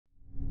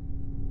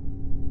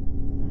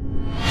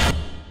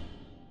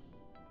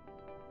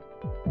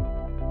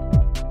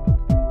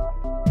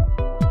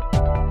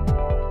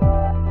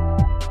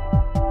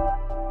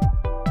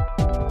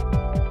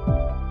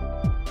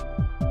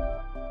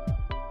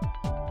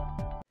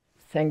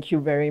Thank you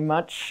very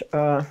much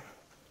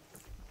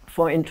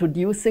for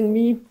introducing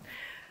me.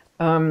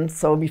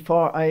 So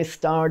before I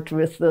start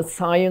with the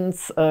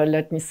science,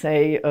 let me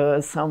say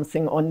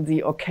something on the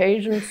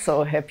occasion.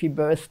 So happy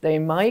birthday,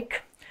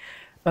 Mike.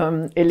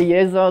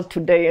 Eliezer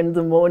today in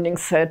the morning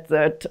said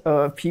that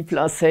people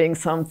are saying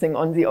something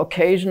on the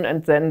occasion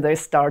and then they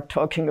start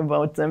talking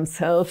about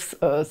themselves.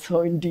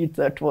 So indeed,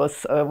 that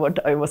was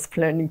what I was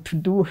planning to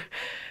do.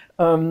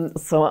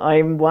 So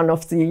I'm one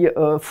of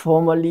the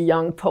formerly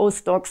young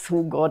postdocs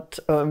who got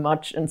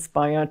much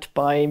inspired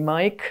by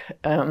Mike.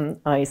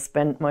 I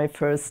spent my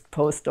first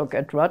postdoc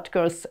at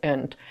Rutgers,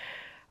 and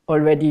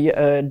already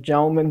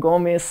Jaume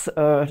Gomez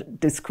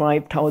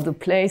described how the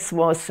place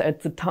was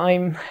at the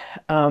time.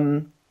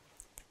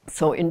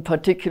 So in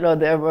particular,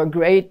 there were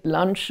great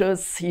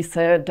lunches, he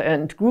said,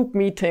 and group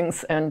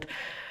meetings, and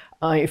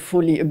I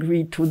fully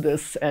agree to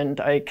this,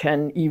 and I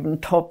can even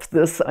top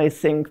this, I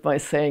think, by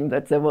saying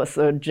that there was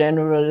a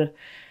general,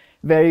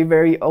 very,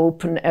 very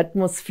open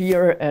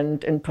atmosphere,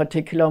 and in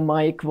particular,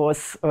 Mike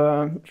was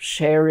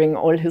sharing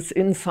all his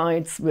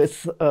insights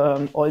with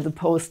all the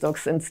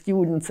postdocs and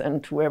students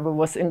and whoever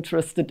was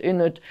interested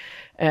in it,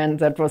 and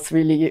that was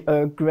really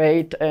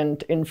great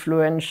and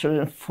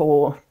influential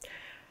for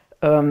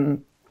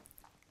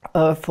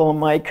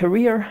my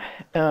career.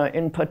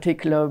 In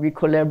particular, we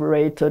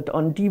collaborated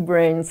on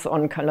D-branes,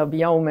 on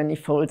Calabi-Yau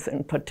manifolds,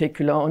 in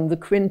particular on the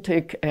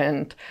quintic,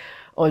 and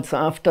also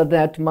after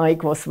that,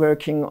 Mike was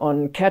working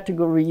on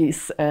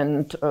categories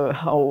and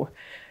how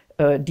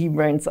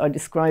D-branes are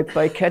described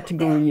by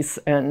categories,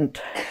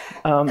 and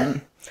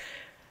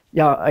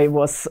yeah, I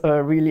was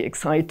really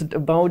excited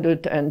about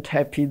it and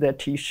happy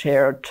that he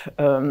shared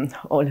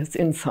all his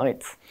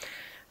insights.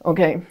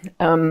 Okay.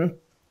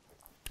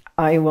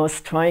 I was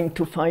trying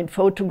to find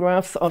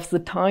photographs of the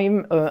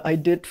time. I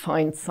did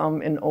find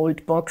some in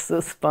old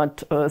boxes,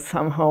 but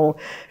somehow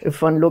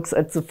if one looks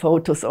at the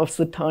photos of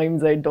the time,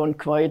 they don't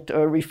quite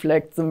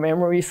reflect the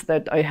memories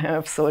that I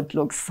have. So it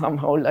looks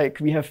somehow like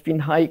we have been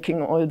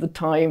hiking all the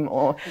time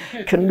or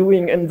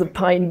canoeing in the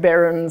pine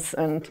barrens,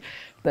 and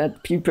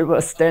that people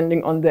were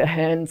standing on their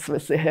hands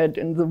with their head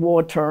in the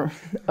water,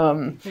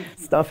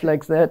 stuff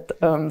like that.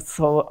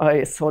 So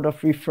I sort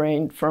of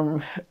refrained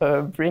from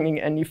bringing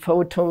any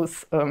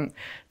photos,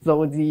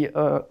 though the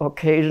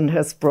occasion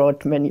has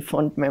brought many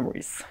fond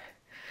memories.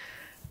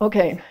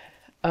 Okay,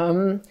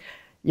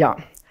 yeah,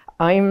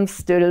 I'm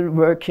still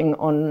working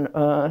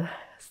on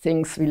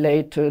things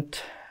related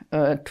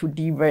to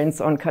D-branes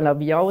on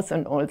Calabi-Yaus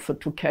and also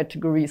to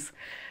categories.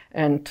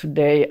 And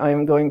today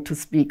I'm going to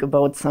speak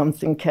about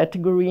something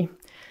category.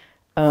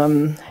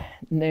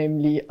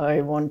 Namely, I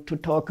want to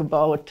talk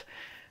about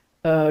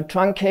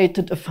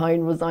truncated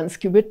affine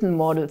Rozansky-Witten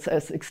models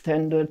as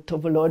extended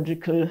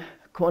topological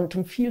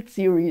quantum field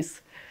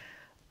theories.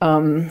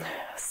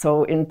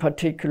 So in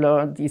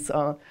particular, these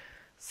are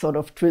sort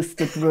of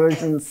twisted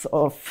versions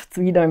of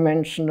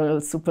three-dimensional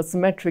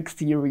supersymmetric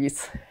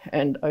theories,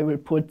 and I will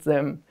put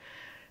them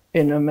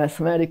in a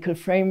mathematical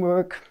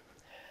framework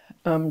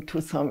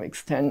to some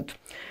extent.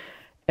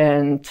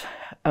 And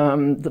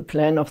the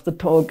plan of the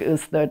talk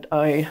is that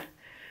I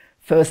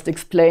first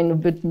explain a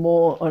bit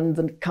more on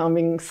the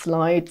coming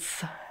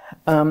slides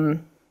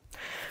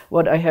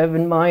what I have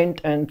in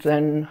mind, and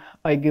then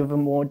I give a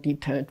more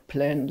detailed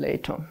plan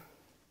later.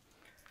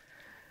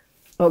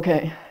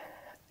 Okay,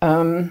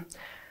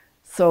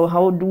 so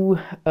how do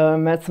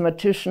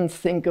mathematicians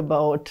think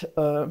about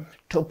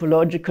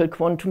topological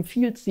quantum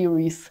field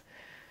theories?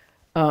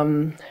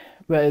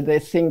 Well, they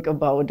think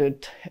about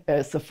it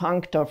as a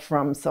functor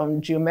from some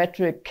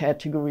geometric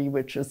category,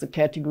 which is a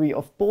category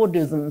of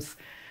bordisms,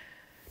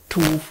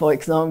 to, for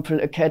example,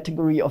 a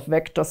category of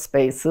vector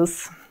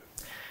spaces.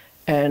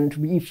 And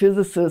we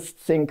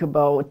physicists think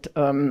about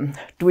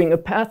doing a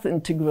path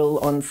integral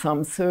on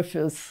some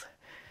surface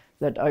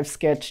that I've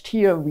sketched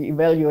here. We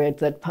evaluate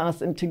that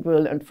path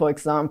integral, and for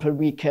example,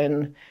 we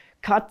can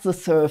cut the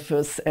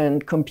surface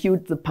and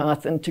compute the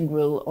path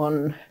integral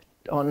on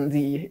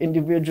the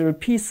individual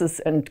pieces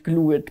and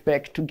glue it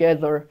back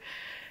together.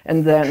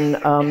 And then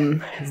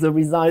the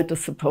result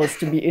is supposed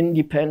to be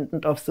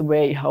independent of the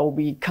way how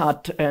we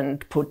cut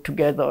and put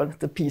together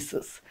the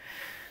pieces.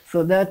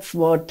 So that's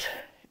what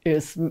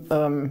is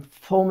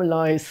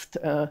formalized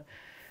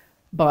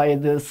by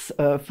this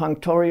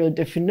functorial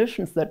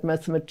definitions that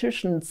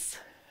mathematicians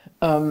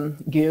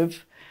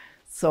give.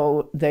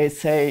 So they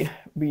say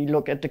we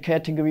look at the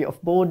category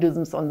of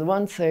bordisms on the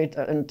one side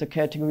and the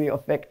category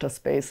of vector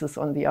spaces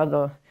on the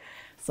other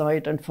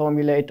side and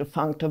formulate a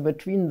functor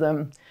between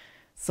them.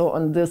 So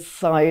on this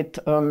side,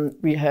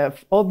 we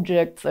have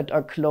objects that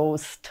are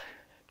closed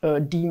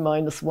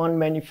D-1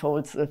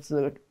 manifolds if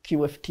the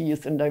QFT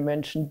is in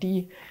dimension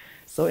D.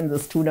 So in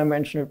this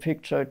two-dimensional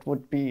picture, it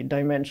would be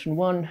dimension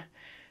 1.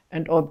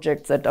 And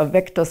objects that are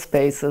vector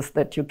spaces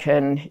that you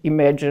can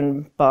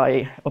imagine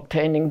by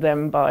obtaining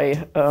them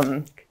by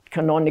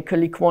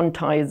canonically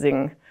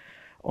quantizing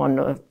on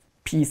a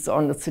piece,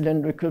 on a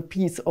cylindrical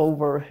piece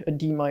over a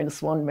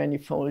D-1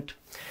 manifold.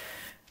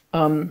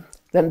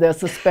 Then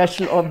there's a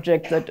special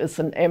object that is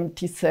an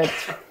empty set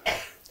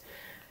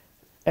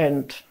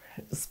and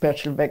a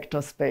special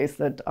vector space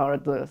that are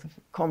the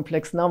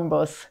complex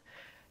numbers.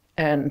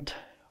 And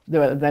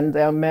then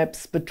there are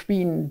maps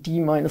between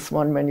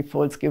d-1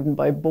 manifolds given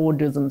by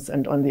bordisms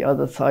and on the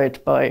other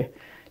side by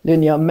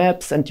linear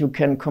maps, and you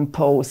can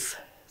compose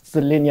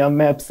the linear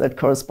maps that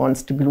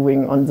corresponds to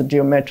gluing on the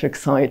geometric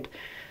side.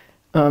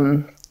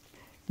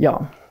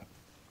 Yeah,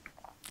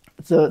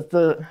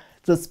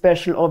 the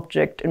special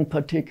object in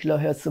particular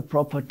has the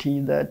property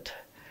that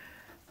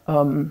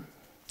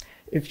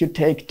if you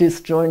take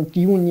disjoint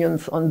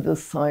unions on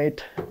this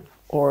side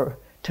or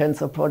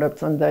tensor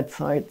products on that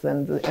side,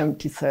 then the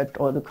empty set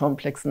or the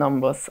complex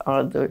numbers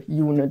are the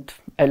unit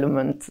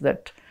elements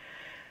that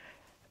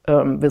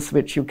with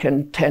which you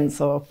can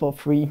tensor for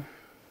free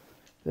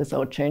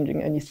without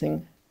changing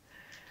anything.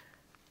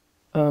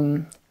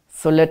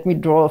 So let me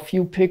draw a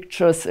few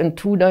pictures in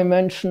 2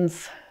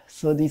 dimensions.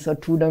 So these are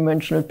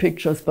 2-dimensional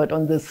pictures, but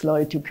on this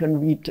slide you can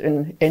read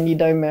in any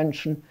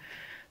dimension.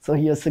 So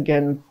here's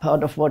again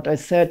part of what I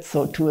said.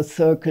 So to a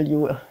circle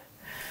you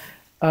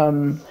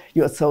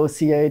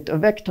associate a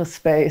vector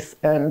space,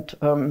 and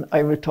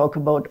I will talk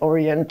about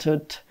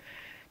oriented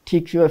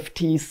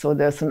TQFTs. So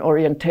there's an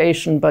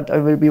orientation, but I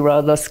will be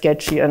rather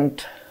sketchy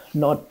and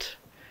not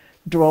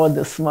draw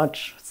this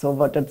much. So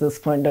but at this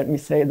point, let me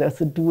say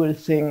there's a dual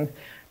thing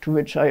to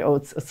which I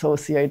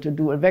associate a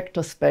dual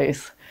vector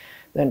space.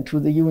 Then to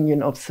the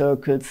union of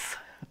circles,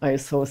 I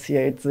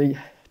associate the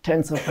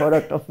tensor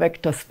product of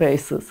vector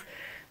spaces.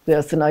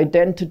 There's an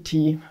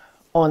identity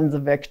on the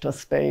vector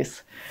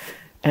space.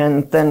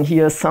 And then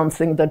here's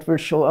something that will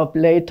show up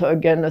later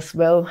again as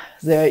well.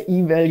 There are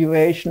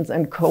evaluations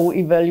and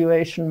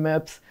co-evaluation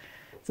maps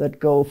that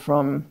go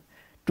from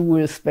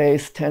dual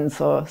space,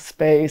 tensor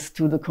space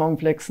to the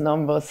complex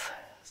numbers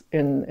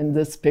in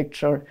this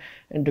picture,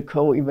 and the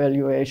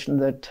co-evaluation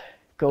that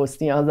goes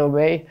the other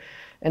way.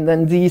 And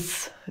then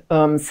these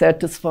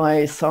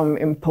satisfy some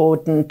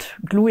important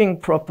gluing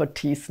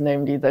properties,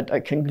 namely that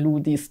I can glue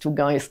these 2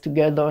 guys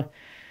together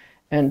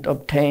and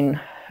obtain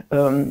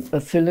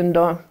a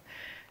cylinder.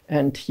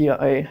 And here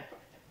I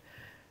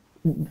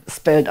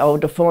spelled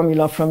out a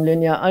formula from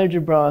linear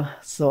algebra.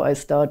 So I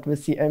start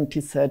with the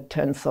empty set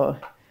tensor,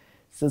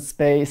 the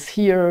space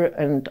here,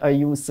 and I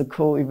use the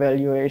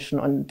co-evaluation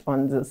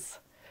on this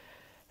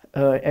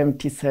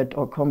empty set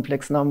or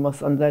complex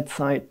numbers on that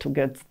side to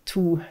get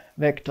 2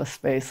 vector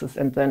spaces,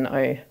 and then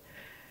I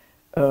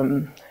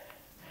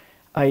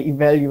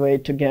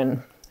evaluate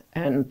again,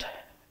 and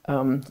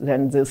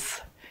then this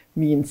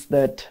means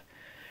that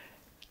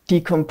I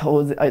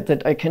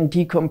can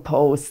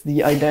decompose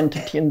the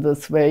identity in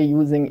this way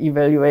using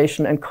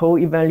evaluation and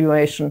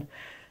co-evaluation.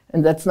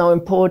 And that's now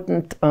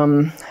important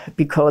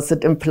because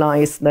it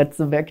implies that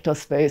the vector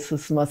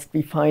spaces must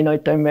be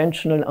finite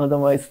dimensional,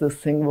 otherwise this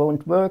thing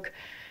won't work.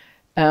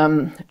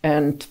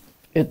 And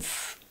it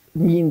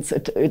means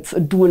it's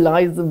a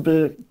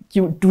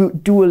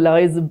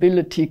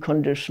dualizability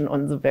condition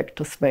on the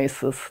vector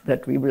spaces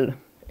that we will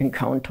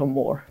encounter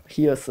more.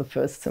 Here's the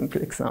first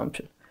simple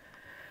example.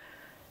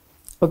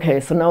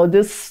 Okay, so now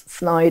this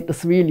slide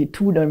is really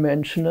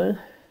 2-dimensional.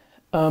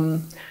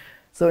 So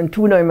in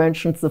 2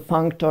 dimensions, the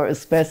functor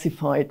is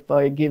specified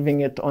by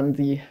giving it on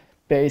the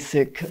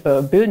basic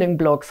building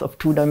blocks of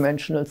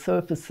 2-dimensional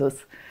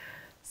surfaces.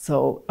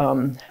 So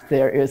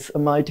there is a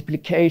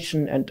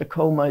multiplication and a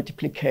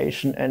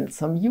co-multiplication and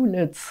some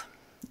units.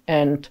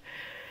 And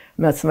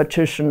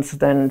mathematicians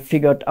then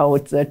figured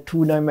out that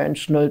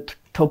 2-dimensional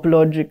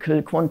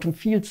topological quantum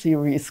field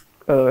series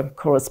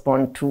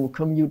correspond to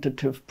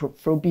commutative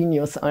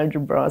Frobenius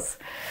algebras.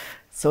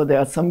 So there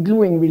are some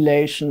gluing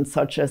relations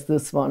such as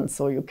this one.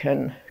 So you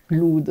can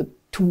glue the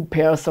 2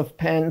 pairs of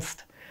pens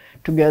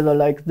together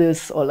like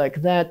this or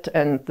like that,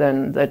 and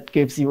then that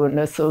gives you an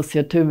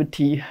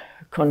associativity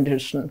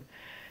condition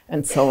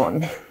and so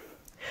on.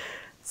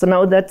 So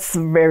now that's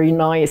very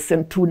nice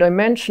in 2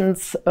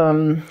 dimensions,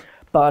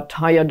 but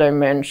higher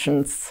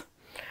dimensions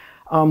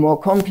are more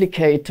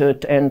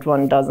complicated, and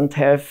one doesn't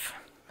have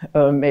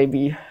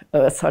maybe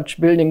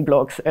such building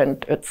blocks,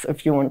 and it's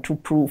if you want to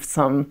prove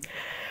some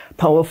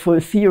powerful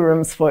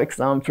theorems, for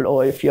example,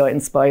 or if you are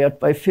inspired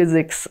by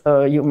physics,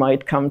 you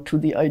might come to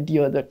the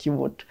idea that you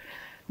would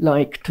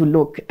like to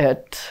look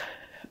at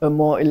a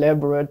more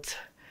elaborate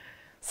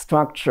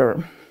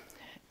structure.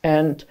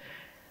 And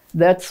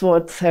that's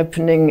what's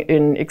happening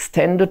in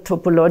extended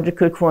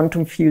topological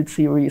quantum field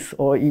series,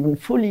 or even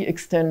fully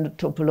extended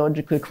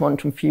topological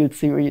quantum field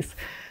series.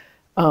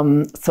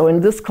 So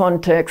in this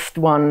context,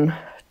 one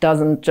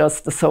doesn't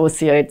just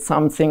associate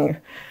something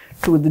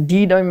to the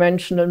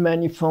d-dimensional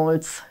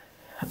manifolds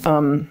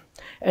and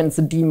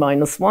the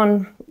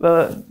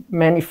d-1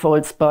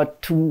 manifolds,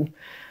 but to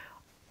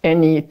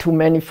any 2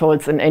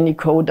 manifolds in any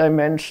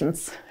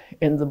codimensions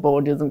in the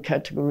bordism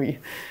category.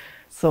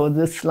 So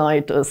this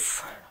slide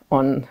is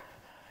on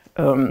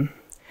the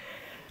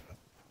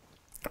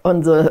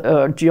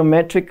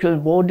geometrical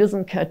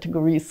bordism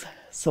categories.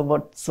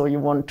 So you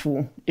want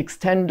to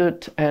extend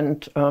it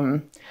and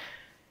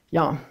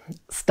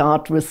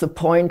start with the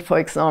point, for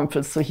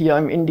example. So here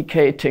I'm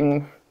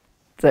indicating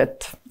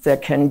that there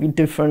can be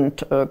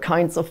different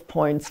kinds of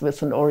points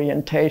with an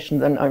orientation.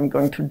 Then I'm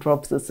going to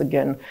drop this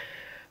again,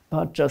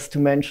 but just to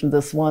mention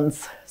this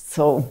once.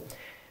 So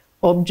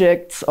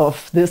objects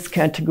of this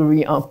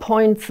category are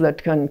points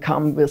that can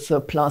come with a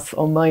plus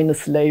or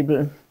minus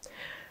label.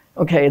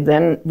 Okay,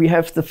 then we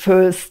have the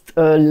first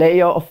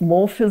layer of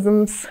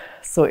morphisms.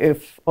 So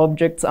if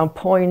objects are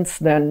points,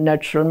 then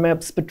natural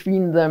maps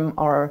between them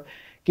are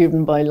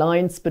given by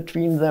lines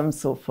between them.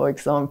 So for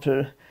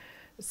example,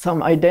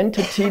 some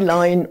identity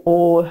line,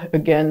 or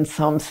again,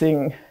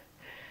 something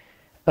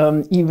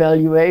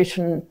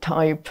evaluation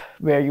type,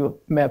 where you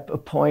map a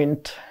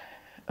point,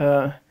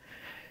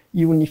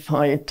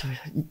 unified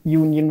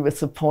union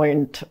with a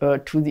point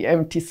to the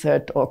empty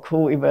set, or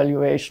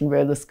co-evaluation,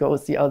 where this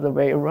goes the other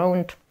way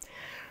around.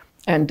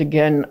 And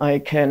again, I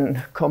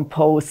can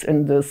compose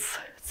in this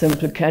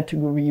simple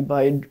category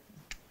by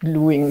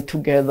gluing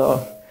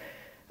together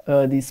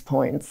these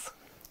points.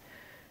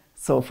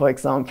 So for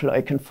example,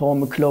 I can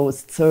form a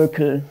closed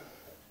circle,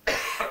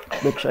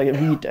 which I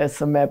read as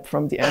a map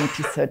from the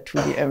empty set to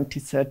the empty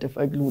set if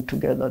I glue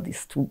together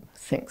these two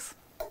things.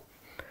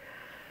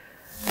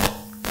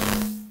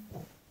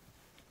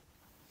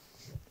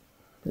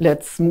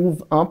 Let's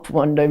move up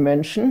one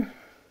dimension.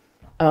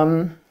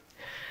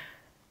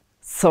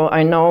 So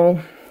I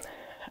now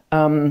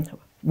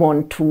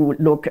want to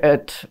look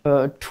at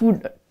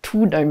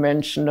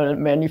two-dimensional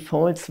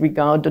manifolds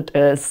regarded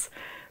as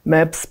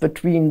maps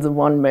between the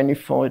one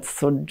manifolds.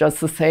 So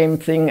just the same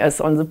thing as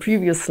on the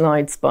previous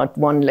slides, but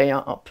one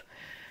layer up.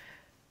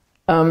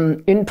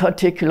 In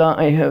particular,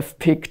 I have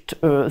picked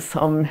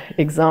some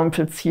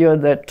examples here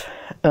that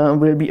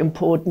will be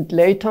important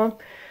later.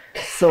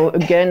 So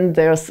again,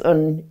 there's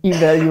an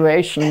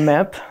evaluation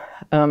map.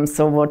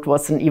 So what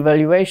was an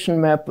evaluation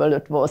map? Well,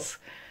 it was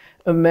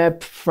a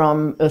map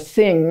from a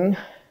thing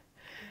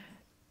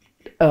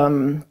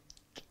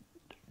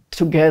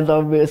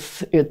together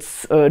with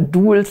its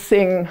dual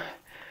thing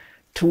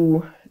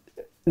to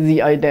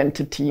the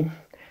identity.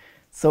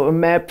 So a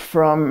map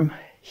from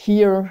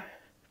here,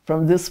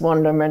 from this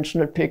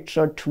one-dimensional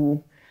picture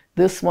to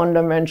this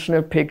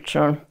one-dimensional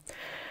picture,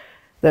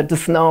 that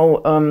is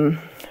now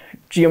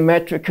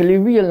geometrically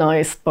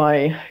realized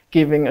by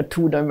giving a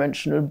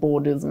two-dimensional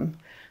bordism.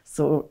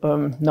 So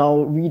now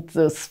read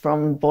this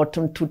from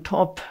bottom to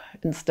top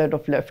instead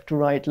of left to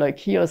right like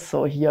here.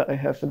 So here I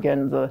have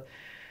again the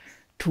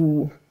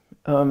two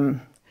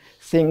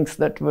things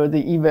that were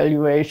the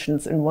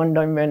evaluations in one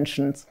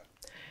dimension.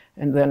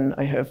 And then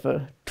I have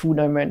a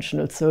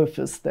two-dimensional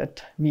surface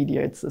that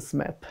mediates this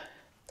map.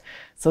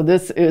 So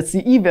this is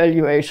the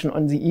evaluation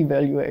on the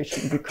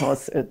evaluation,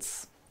 because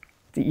it's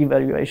the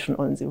evaluation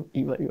on the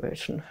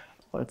evaluation.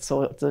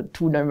 Also the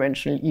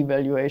two-dimensional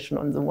evaluation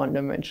on the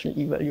one-dimensional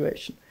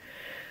evaluation.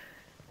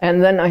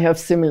 And then I have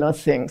similar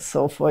things.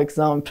 So for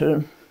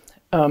example,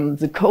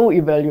 the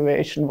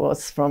co-evaluation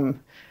was from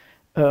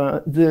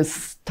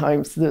this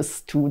times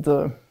this to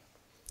the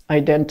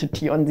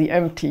identity on the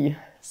empty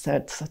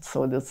set.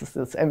 So this is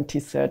this empty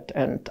set,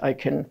 and I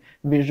can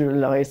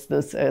visualize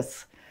this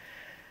as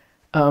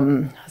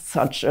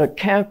such a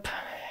cap.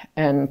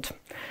 And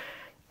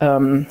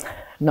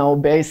now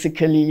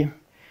basically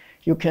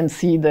you can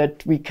see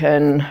that we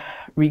can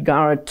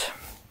regard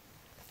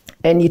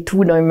any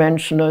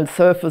two-dimensional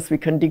surface, we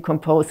can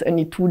decompose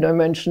any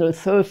two-dimensional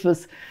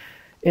surface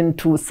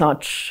into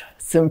such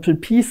simple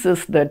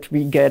pieces that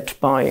we get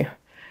by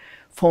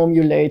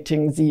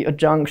formulating the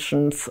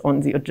adjunctions on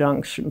the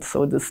adjunctions.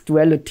 So this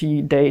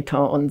duality data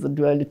on the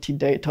duality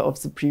data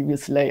of the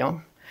previous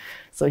layer.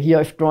 So here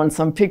I've drawn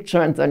some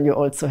picture, and then you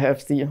also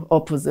have the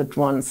opposite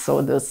one.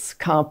 So this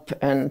cup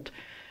and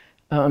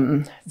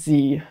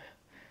the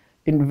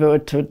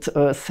inverted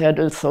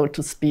saddle, so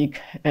to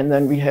speak. And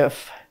then we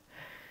have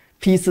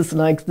pieces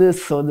like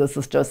this. So this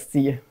is just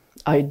the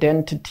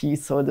identity.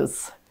 So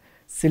this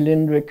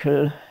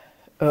cylindrical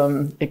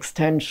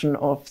extension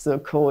of the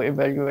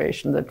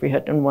co-evaluation that we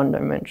had in one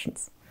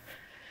dimensions.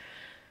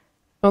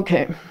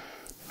 Okay.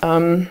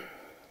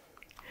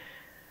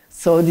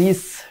 So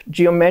these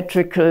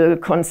geometrical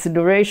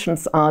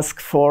considerations ask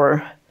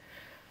for,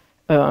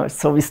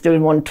 so we still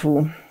want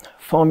to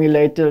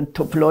formulate the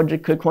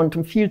topological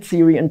quantum field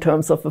theory in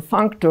terms of a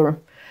functor.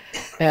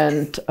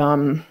 And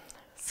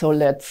so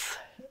let's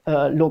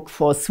look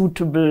for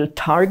suitable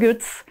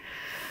targets.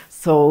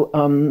 So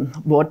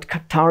what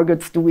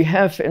targets do we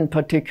have in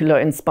particular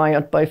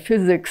inspired by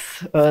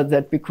physics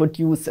that we could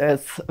use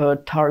as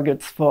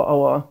targets for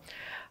our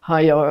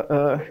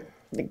higher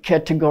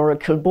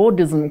categorical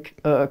bordism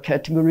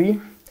category?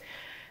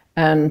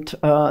 And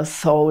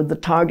so the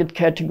target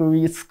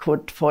categories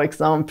could, for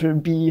example,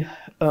 be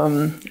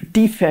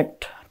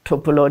defect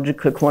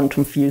topological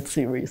quantum field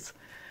theories.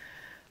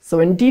 So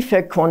in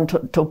defect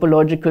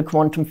topological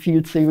quantum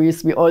field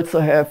theories, we also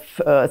have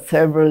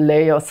several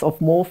layers of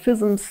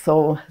morphisms.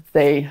 So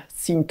they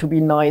seem to be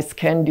nice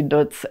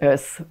candidates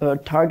as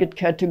target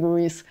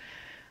categories.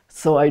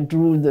 So I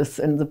drew this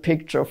in the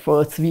picture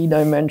for a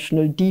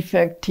three-dimensional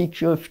defect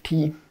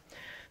TQFT.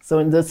 So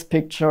in this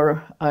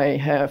picture, I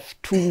have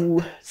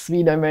two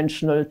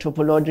three-dimensional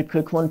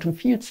topological quantum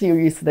field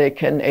series. They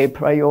can a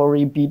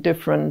priori be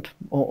different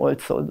or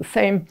also the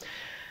same.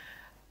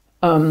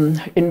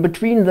 In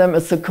between them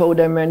is a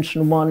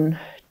codimension 1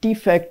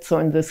 defect. So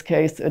in this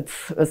case,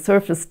 it's a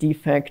surface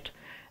defect,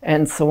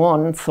 and so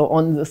on. So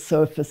on the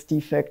surface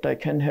defect, I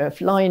can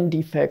have line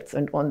defects,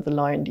 and on the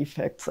line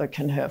defects, I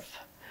can have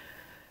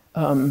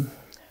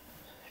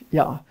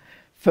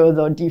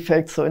further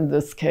defects. So in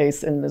this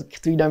case, in the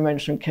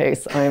three-dimensional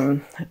case,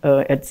 I'm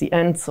at the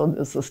end. So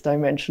this is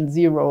dimension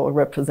 0,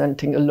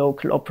 representing a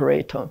local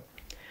operator.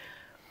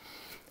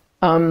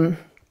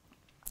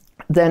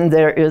 Then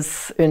there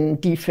is in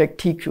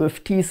defect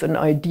TQFTs an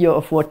idea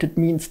of what it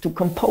means to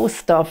compose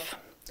stuff.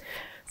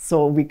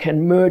 So we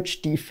can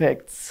merge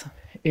defects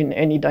in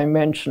any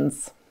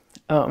dimensions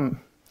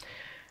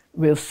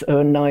with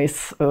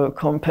nice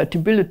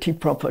compatibility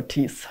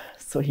properties.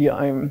 So here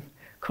I'm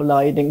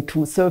colliding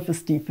two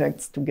surface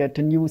defects to get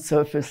a new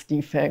surface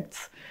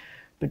defects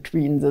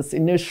between this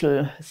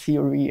initial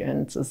theory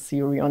and the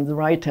theory on the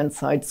right-hand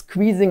side,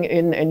 squeezing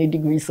in any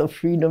degrees of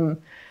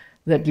freedom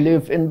that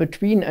live in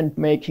between and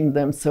making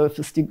them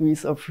surface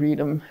degrees of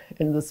freedom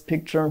in this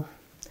picture.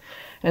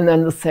 And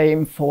then the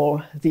same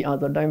for the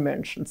other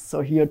dimensions.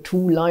 So here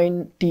two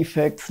line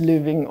defects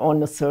living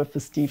on a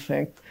surface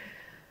defect.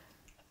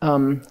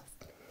 So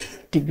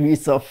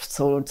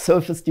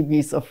surface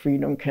degrees of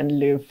freedom can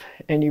live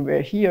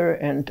anywhere here,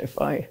 and if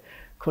I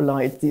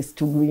collide these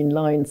two green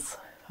lines,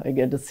 I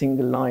get a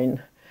single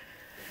line.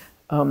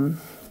 And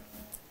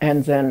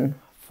then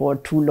for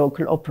two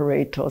local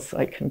operators,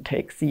 I can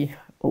take the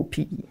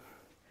OPE.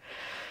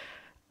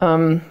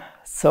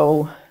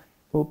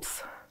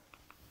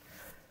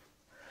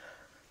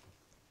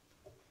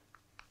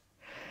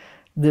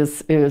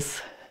 This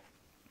is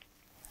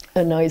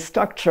a nice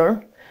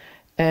structure.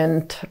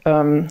 And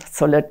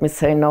so let me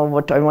say now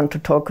what I want to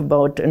talk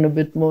about in a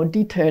bit more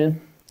detail.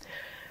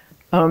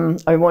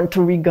 I want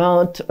to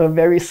regard a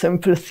very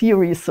simple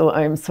theory. So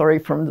I'm sorry,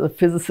 from the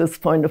physicist's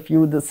point of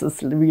view, this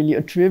is really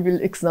a trivial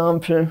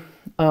example.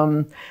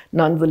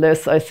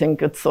 Nonetheless, I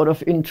think it's sort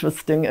of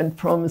interesting and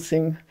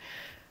promising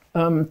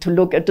to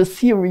look at the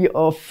theory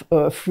of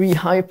free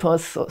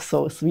hypers,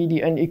 so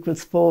 3D n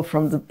equals 4,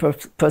 from the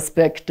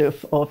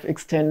perspective of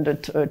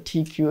extended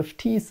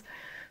TQFTs.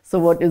 So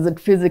what is it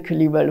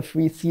physically? Well, a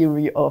free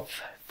theory of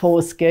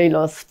 4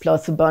 scalars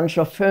plus a bunch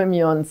of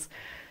fermions.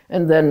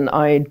 And then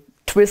I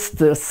twist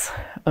this.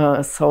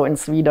 So in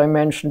 3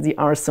 dimensions, the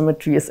R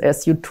symmetry is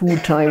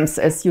SU2 times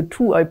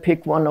SU2. I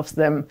pick one of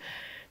them,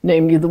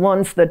 namely the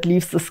ones that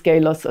leaves the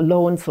scalars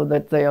alone, so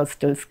that they are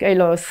still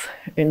scalars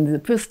in the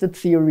twisted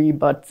theory,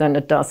 but then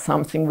it does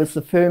something with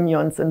the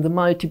fermions and the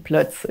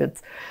multiplets.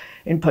 It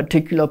in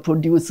particular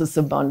produces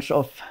a bunch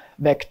of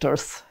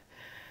vectors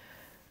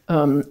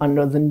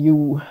under the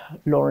new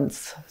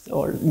Lorentz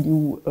or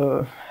new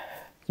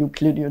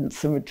Euclidean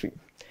symmetry.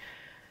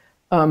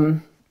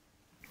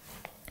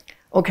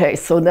 Okay,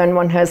 so then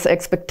one has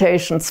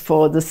expectations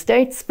for the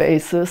state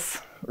spaces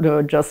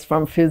just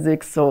from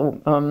physics. So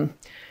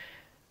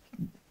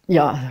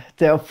yeah,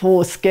 there are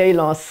 4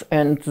 scalars,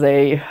 and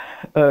they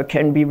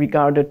can be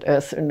regarded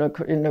as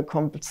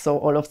so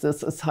all of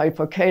this is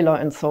hypercalar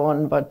and so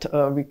on. But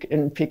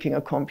in picking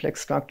a complex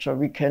structure,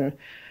 we can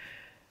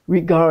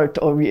regard,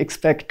 or we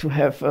expect to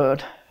have, a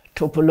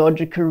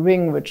topological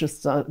ring, which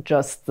is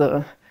just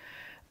the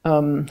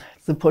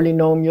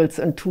polynomials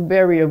in 2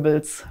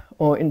 variables,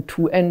 or in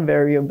 2 n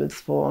variables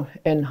for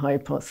n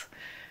hypers.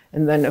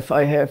 And then if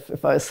I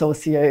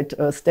associate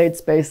state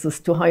spaces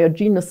to higher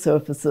genus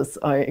surfaces,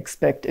 I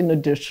expect in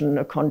addition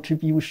a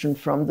contribution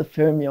from the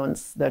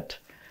fermions that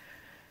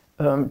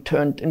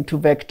turned into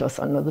vectors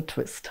under the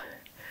twist.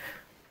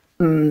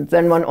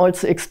 Then one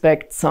also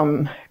expects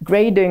some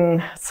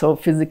grading. So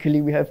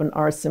physically we have an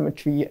R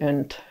symmetry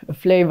and a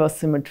flavor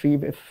symmetry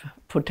with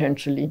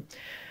potentially.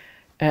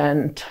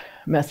 And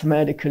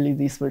mathematically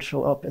these will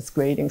show up as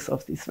gradings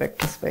of these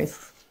vector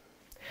spaces.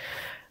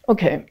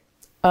 Okay.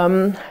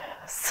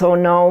 So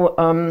now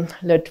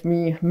let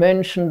me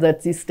mention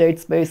that these state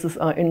spaces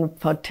are in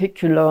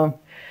particular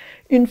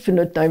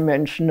infinite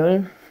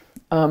dimensional.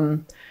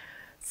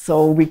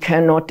 So we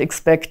cannot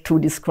expect to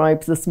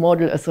describe this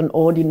model as an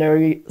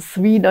ordinary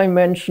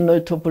 3-dimensional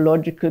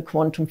topological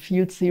quantum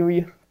field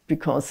theory,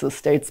 because the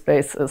state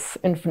space is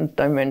infinite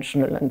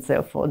dimensional, and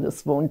therefore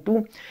this won't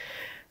do.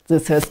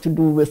 This has to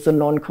do with the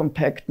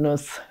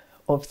non-compactness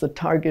of the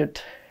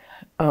target.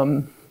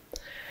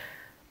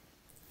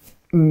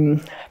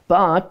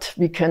 But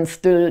we can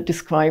still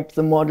describe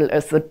the model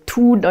as a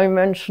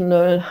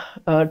 2-dimensional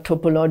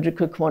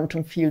topological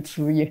quantum field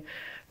theory,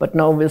 but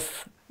now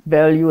with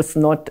values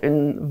not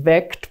in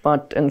vect,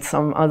 but in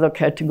some other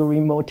category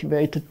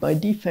motivated by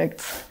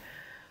defects.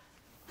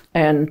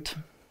 And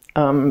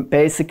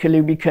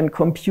basically we can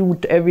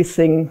compute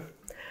everything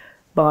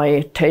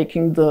by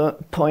taking the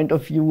point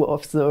of view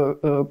of the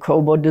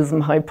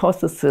cobordism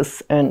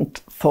hypothesis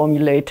and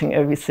formulating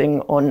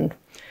everything on.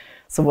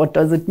 So what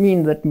does it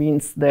mean? That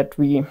means that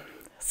we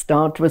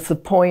start with a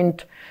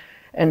point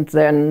and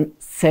then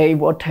say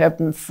what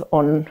happens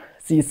on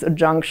these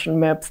adjunction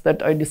maps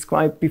that I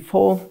described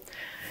before.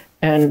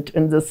 And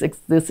in this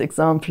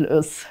example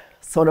is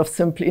sort of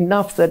simple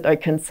enough that I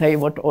can say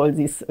what all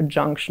these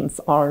adjunctions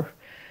are,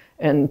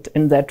 and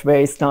in that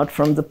way start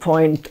from the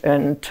point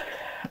and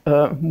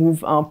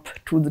move up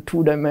to the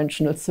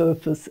two-dimensional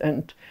surface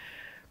and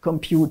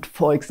compute,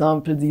 for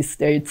example, these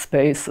state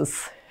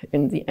spaces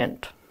in the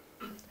end.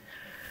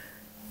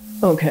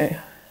 Okay,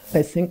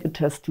 I think it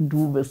has to do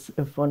with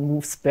if one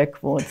moves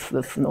backwards,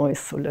 this noise,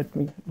 so let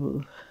me...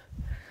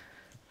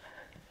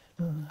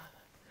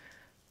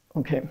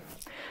 okay,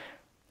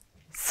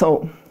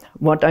 so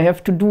what I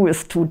have to do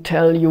is to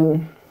tell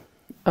you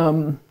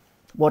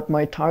what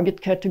my target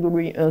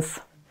category is.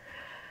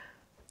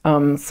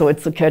 So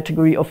it's a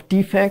category of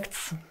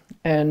defects,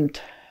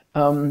 and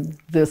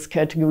this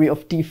category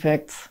of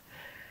defects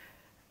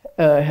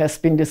has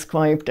been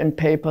described in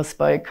papers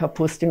by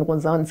Kapustin,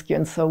 Rozansky,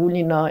 and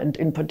Saulina, and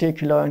in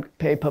particular a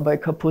paper by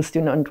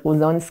Kapustin and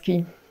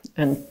Rozansky,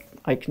 and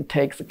I can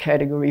take the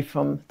category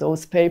from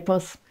those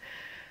papers.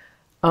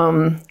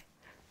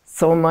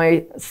 So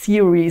my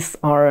theories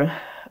are,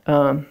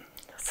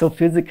 so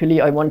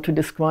physically I want to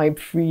describe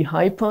free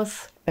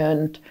hypers,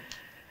 and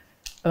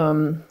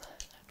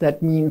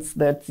that means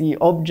that the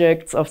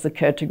objects of the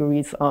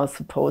categories are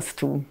supposed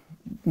to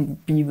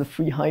be the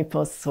free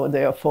hypers, so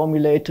they are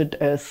formulated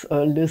as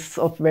lists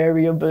of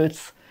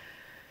variables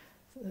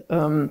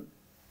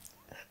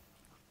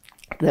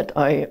that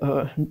I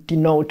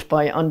denote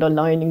by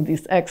underlining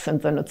these x,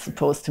 and then it's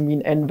supposed to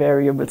mean n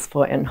variables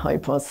for n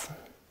hypers.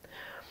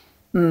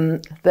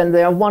 Then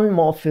there are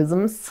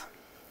one-morphisms.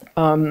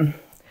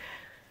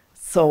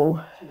 So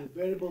the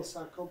variables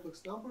are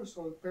complex numbers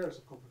or pairs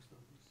of complex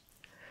numbers?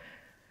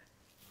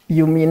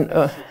 You mean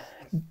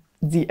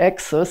the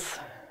x's?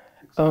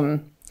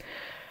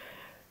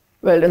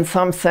 Well, in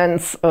some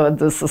sense,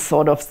 this is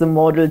sort of the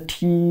model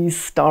T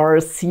star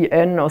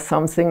Cn or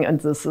something,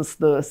 and this is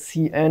the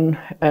Cn.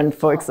 And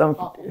for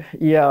example,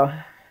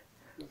 yeah.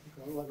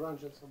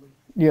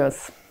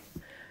 Yes.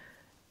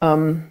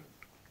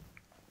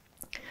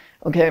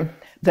 Okay,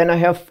 then I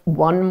have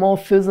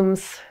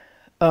one-morphisms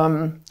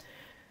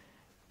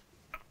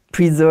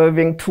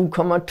preserving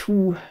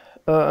 2,2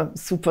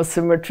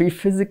 supersymmetry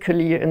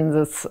physically in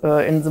this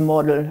in the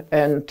model,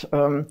 and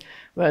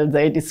well,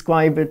 they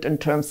describe it in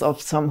terms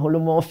of some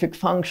holomorphic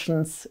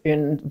functions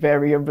in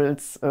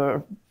variables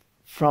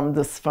from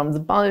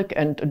the bulk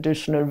and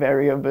additional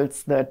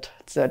variables that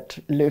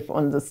live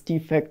on this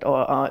defect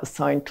or are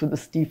assigned to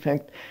this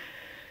defect.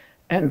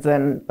 And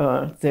then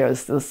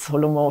there's this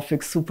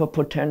holomorphic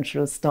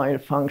superpotential style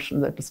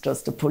function that is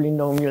just a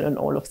polynomial in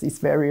all of these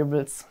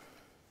variables.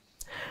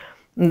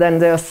 And then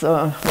there's,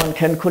 one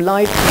can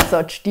collide with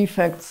such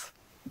defects.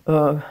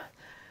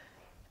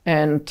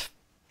 And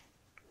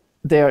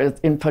there is,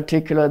 in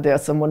particular,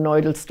 there's a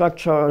monoidal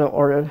structure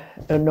or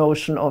a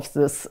notion of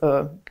this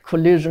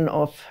collision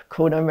of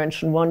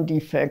codimension 1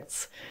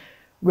 defects,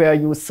 where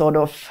you sort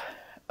of,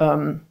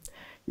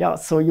 yeah,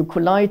 so you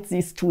collide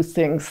these two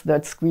things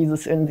that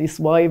squeezes in these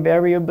y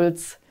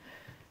variables.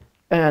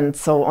 And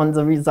so on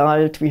the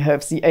result, we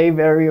have the a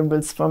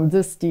variables from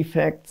this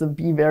defect, the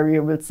b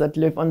variables that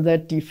live on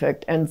that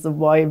defect, and the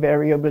y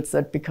variables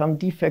that become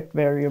defect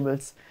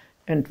variables.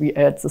 And we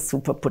add the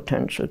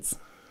superpotentials.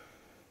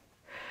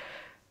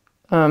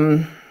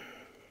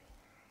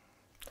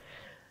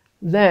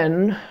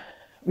 Then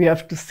we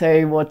have to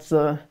say what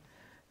the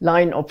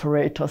line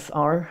operators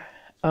are.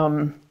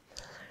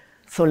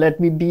 So let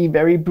me be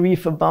very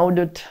brief about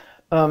it.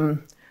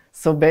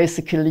 So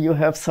basically you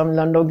have some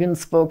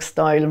Landau-Ginzburg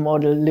style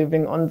model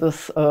living on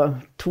this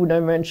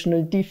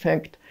two-dimensional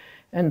defect,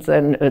 and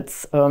then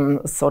it's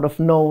sort of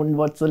known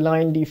what the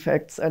line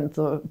defects and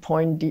the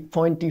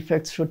point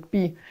defects should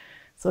be.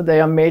 So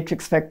they are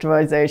matrix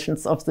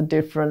factorizations of the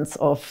difference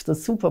of the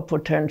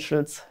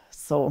superpotentials.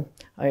 So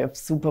I have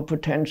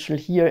superpotential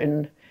here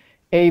in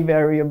a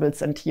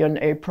variables and here in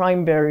a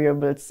prime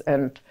variables,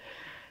 and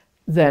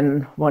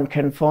then one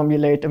can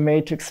formulate a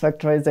matrix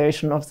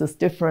factorization of this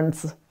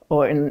difference,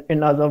 or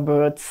in other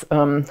words,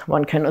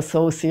 one can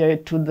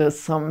associate to this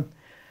some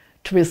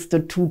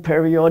twisted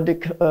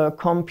two-periodic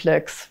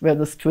complex, where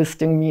this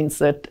twisting means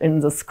that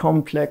in this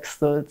complex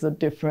the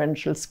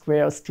differential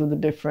squares to the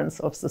difference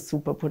of the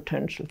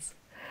superpotentials.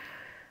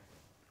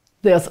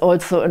 There's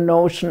also a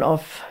notion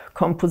of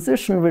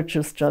composition, which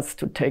is just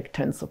to take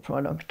tensor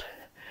product.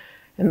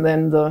 And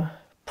then the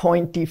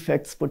point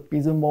defects would be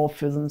the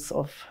morphisms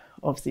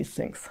of these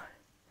things.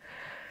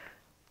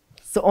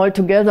 So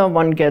altogether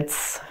one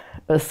gets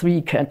a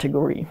 3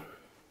 category.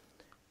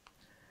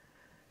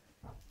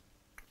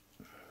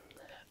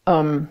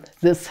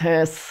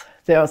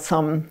 There are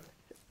some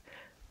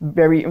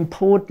very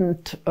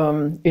important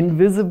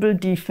invisible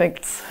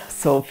defects.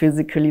 So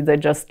physically they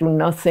just do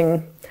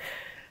nothing,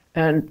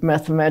 and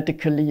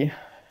mathematically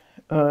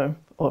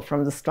or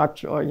from the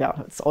structure, or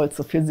yeah, it's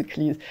also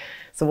physically.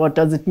 So what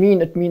does it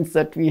mean? It means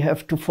that we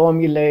have to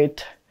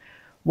formulate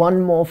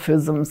one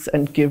morphisms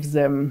and give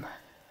them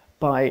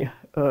by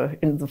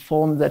in the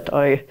form that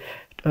I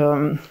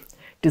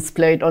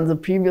displayed on the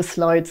previous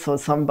slide, so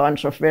some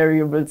bunch of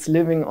variables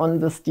living on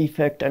this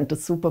defect and the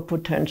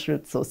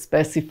superpotential, so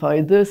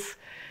specify this,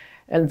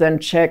 and then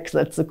check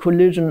that the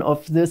collision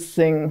of this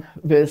thing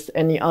with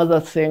any other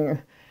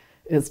thing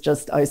is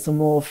just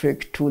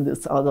isomorphic to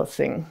this other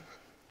thing.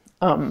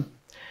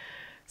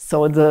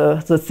 So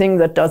the thing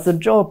that does the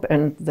job,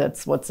 and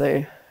that's what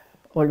they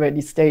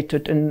already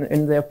stated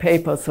in their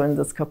paper, so in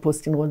this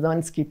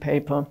Kapustin-Rozansky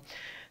paper,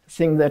 the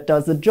thing that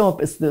does the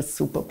job is this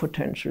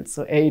superpotential.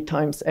 So A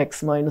times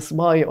x minus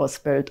y, or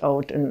spelled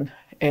out in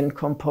n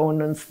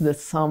components,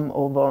 this sum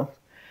over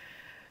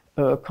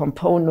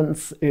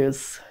components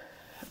is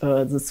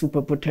the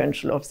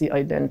superpotential of the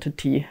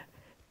identity,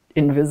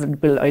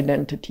 invisible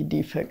identity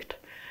defect.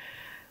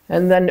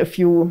 And then if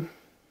you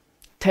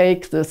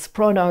take this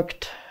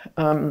product,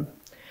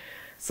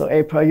 so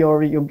a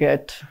priori you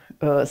get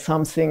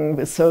something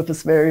with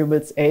surface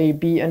variables a,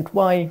 b, and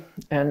y,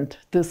 and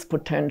this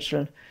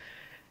potential.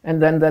 And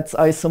then that's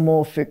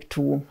isomorphic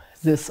to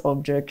this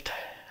object.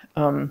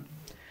 And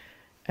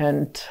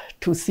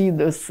to see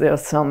this,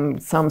 there's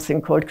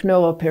something called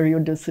Knörrer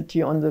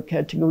periodicity on the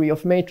category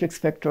of matrix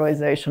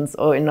factorizations,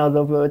 or in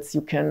other words,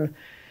 you can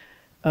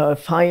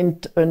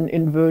find an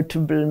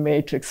invertible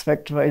matrix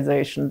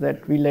factorization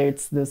that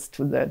relates this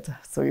to that.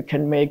 So you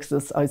can make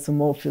this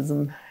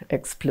isomorphism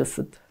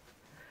explicit.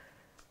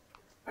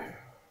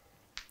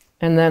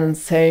 And then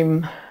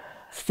same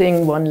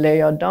thing one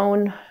layer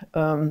down.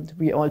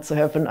 We also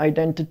have an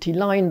identity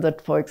line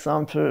that, for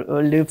example,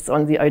 lives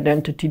on the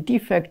identity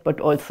defect,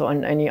 but also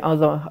on any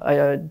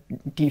other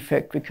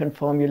defect we can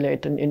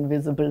formulate an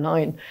invisible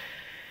line.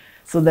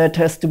 So that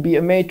has to be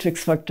a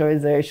matrix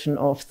factorization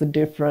of the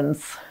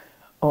difference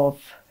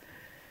of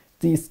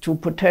these two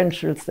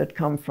potentials that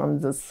come from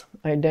this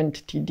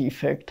identity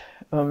defect.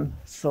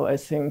 So I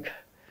think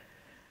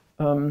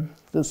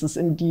this is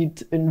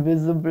indeed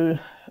invisible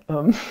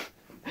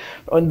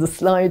on the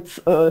slides.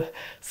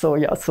 So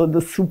yeah, so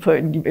the super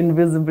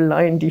invisible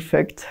line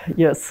defect,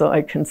 yes, so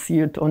I can see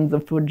it on the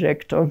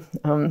projector.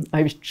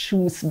 I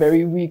choose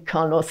very weak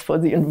colors for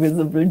the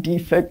invisible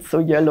defect, so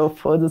yellow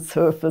for the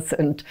surface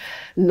and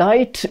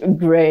light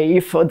gray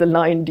for the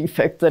line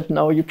defect that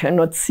now you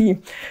cannot see.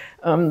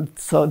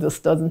 So this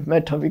doesn't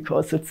matter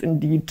because it's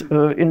indeed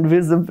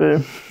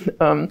invisible.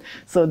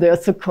 So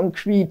there's a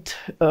concrete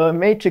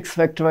matrix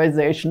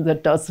factorization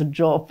that does the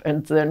job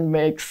and then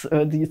makes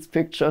these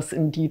pictures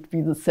indeed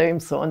be the same.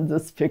 So on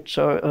this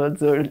picture,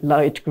 the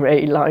light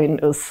gray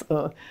line is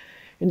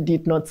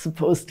indeed not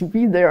supposed to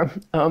be there.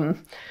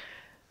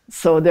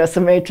 So there's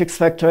a matrix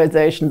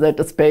factorization that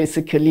is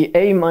basically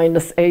A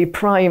minus A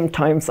prime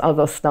times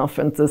other stuff,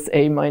 and this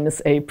A minus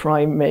A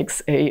prime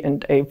makes A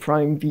and A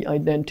prime be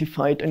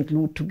identified and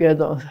glued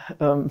together,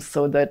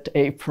 so that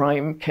A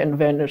prime can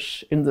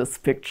vanish in this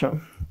picture.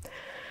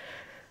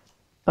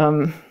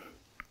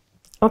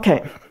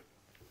 Okay,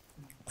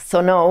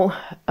 so now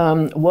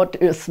what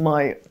is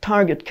my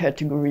target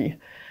category?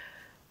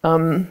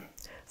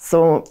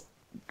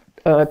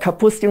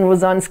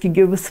 Kapustin-Rozansky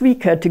give a 3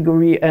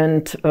 category,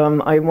 and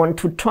I want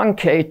to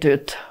truncate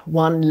it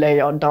one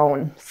layer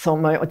down. So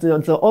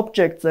the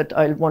objects that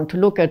I want to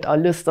look at are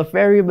lists of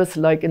variables,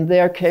 like in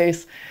their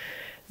case.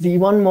 The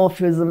one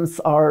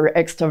morphisms are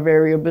extra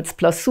variables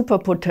plus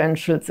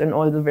superpotentials, and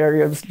all the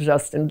variables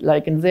just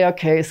like in their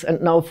case.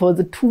 And now for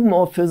the 2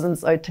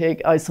 morphisms, I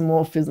take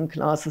isomorphism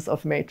classes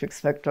of matrix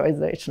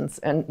factorizations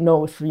and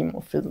no 3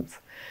 morphisms.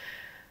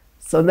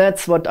 So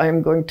that's what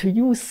I'm going to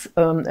use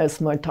as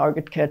my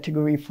target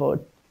category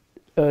for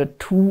a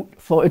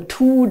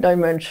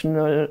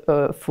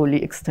 2-dimensional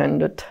fully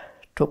extended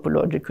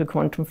topological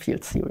quantum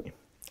field theory.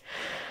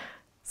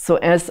 So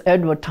as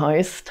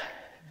advertised,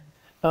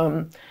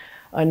 I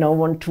now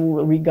want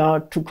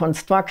to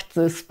construct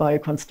this by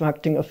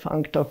constructing a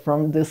functor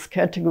from this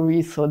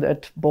category, so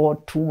that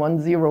board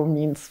 210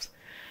 means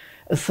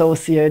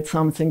associate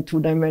something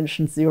 2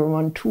 dimensions 0,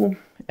 1, 2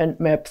 and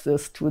map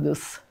this to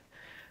this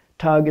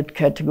target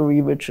category,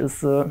 which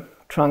is a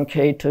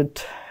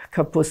truncated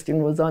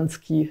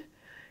Kapustin-Rozansky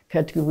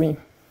category.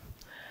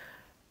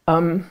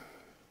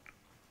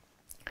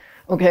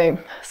 Okay,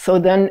 so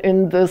then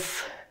in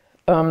this,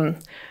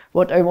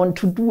 what I want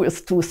to do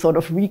is to sort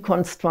of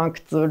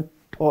construct the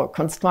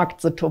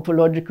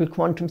topological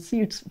quantum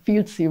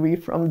field theory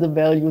from the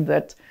value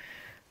that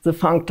the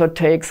functor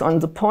takes on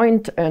the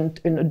point,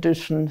 and in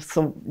addition,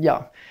 so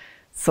yeah,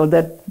 so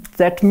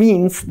that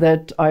means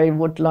that I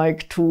would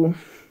like to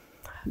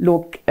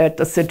look at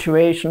a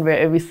situation where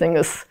everything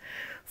is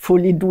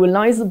fully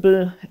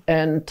dualizable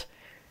and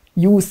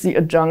use the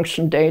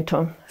adjunction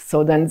data.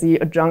 So then the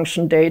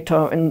adjunction data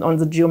on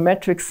the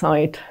geometric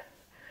side,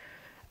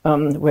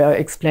 where I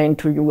explained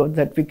to you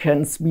that we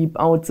can sweep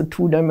out the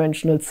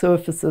 2-dimensional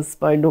surfaces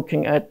by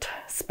looking at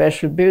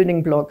special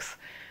building blocks.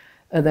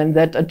 And then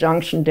that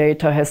adjunction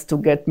data has to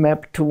get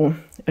mapped to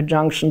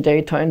adjunction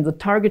data in the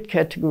target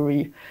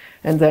category.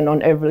 And then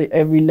on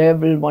every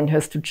level, one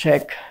has to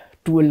check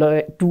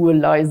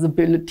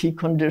dualizability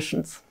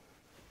conditions.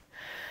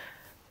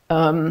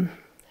 And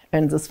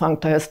this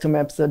functor has to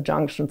map the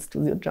adjunctions to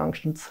the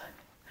adjunctions.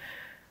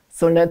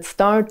 So let's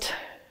start.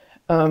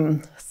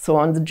 So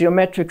on the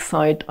geometric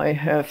side, I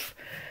have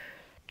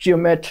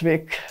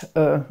geometric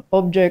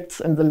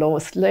objects in the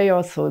lowest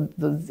layer. So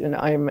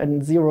I'm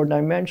in 0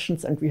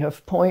 dimensions and we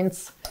have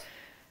points.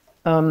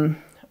 On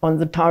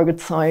the target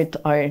side,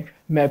 I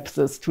map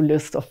this to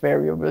list of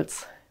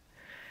variables.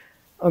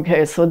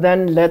 Okay, so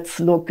then let's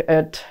look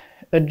at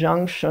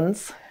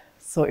adjunctions.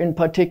 So in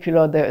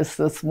particular, there is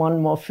this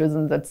one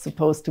morphism that's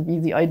supposed to be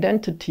the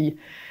identity.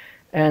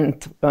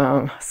 And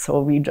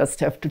so we just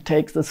have to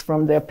take this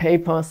from their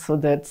paper. So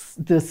that's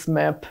this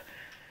map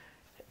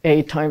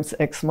A times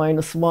X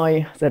minus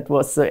Y. That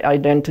was the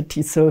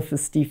identity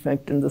surface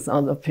defect in this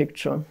other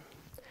picture.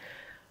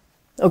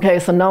 Okay,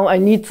 so now I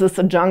need this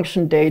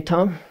adjunction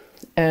data.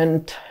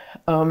 And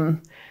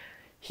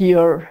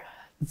here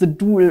the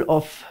dual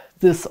of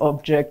this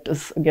object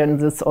is again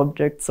this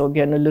object. So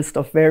again, a list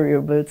of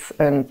variables.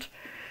 And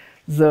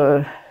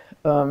the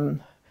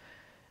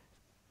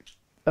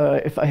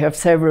if I have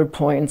several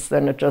points,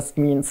 then it just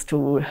means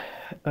to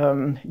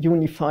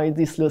unify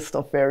this list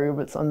of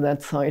variables on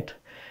that side.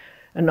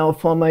 And now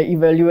for my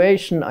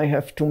evaluation, I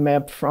have to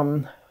map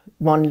from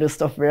one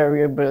list of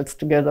variables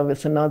together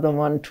with another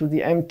one to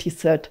the empty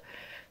set.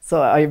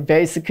 So I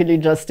basically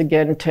just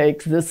again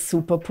take this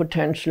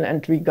superpotential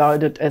and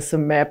regard it as a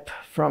map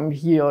from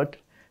here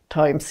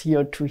times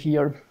here to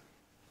here.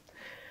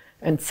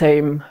 And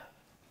same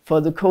for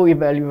the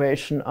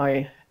co-evaluation,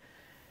 I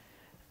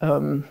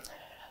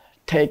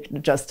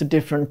take just a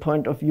different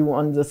point of view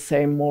on the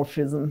same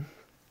morphism.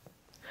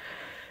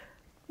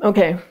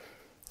 Okay,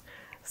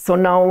 so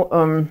now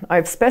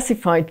I've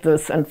specified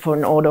this, and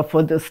in order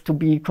for this to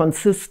be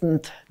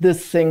consistent,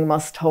 this thing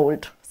must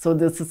hold. So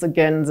this is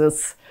again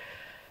this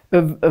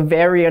a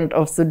variant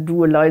of the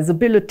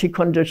dualizability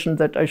condition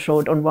that I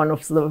showed on one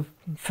of the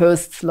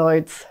first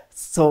slides.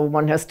 So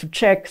one has to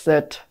check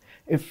that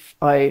if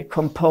I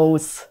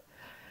compose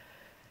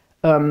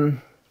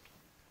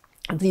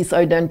these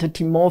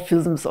identity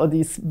morphisms or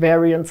these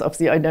variants of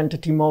the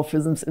identity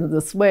morphisms in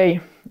this way,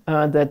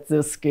 that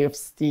this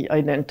gives the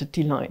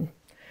identity line.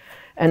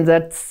 And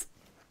that's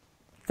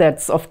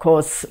of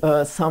course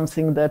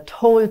something that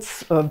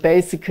holds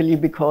basically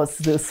because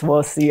this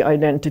was the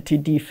identity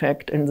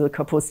defect in the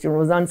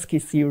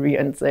Kapustin-Rozansky theory,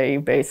 and they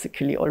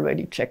basically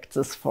already checked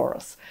this for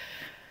us.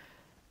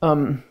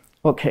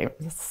 Okay,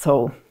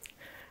 so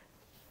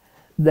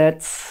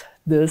that's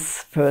this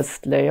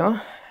first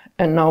layer.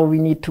 And now we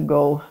need to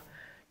go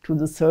to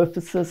the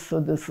surfaces. So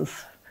this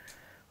is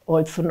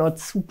also not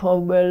super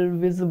well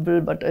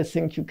visible, but I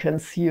think you can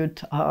see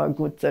it.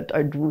 Good that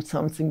I drew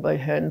something by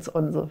hands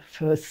on the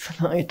first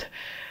slide.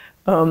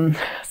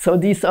 So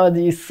these are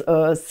these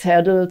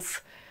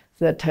saddles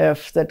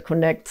that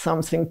connect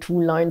something,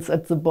 2 lines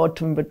at the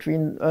bottom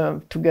between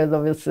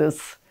together with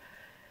this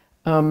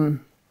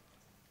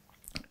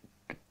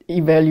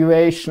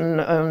evaluation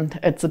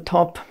at the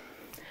top.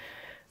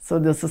 So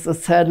this is a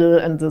saddle,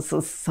 and this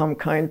is some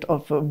kind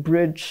of a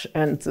bridge,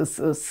 and this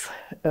is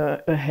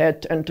a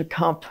head and a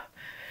cup.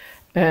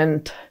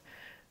 And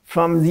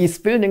from these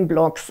building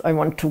blocks, I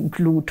want to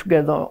glue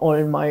together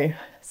all my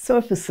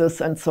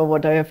surfaces. And so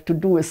what I have to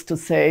do is to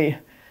say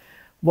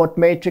what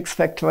matrix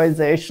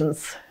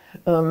factorizations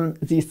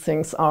these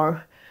things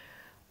are.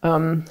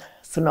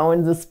 So now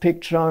in this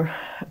picture,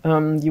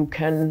 you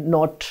can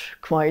not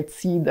quite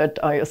see that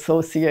I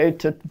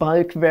associated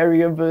bulk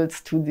variables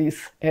to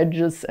these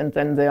edges, and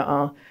then there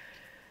are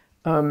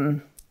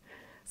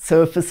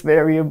surface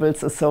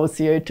variables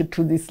associated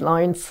to these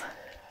lines.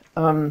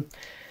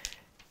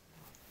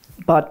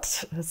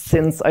 But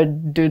since I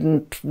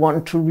didn't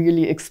want to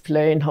really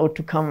explain how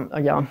to come,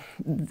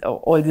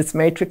 all this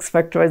matrix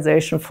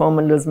factorization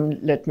formalism,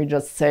 let me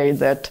just say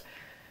that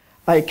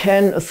I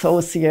can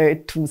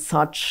associate to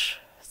such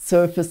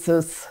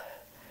surfaces,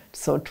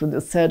 so to the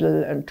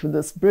saddle and to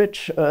this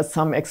bridge,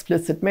 some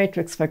explicit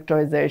matrix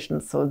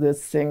factorization. So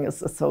this thing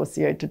is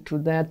associated to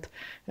that,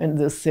 and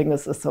this thing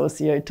is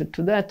associated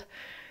to that.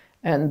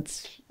 And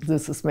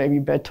this is maybe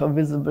better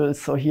visible.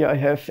 So here I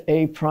have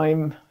A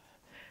prime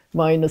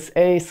minus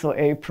A, so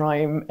A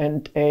prime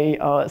and A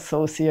are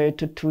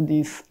associated to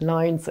these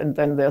lines, and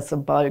then there's a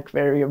bulk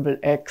variable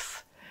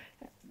X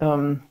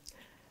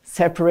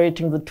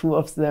separating the two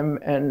of them,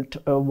 and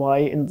a Y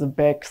in the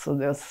back. So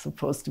there's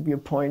supposed to be a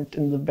point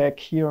in the back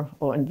here,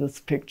 or in this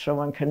picture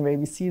one can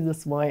maybe see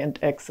this Y and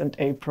X and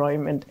A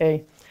prime and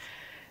A.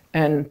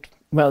 And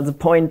well, the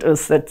point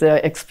is that there are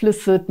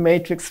explicit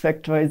matrix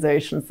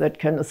factorizations that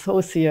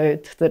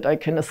I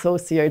can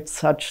associate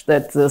such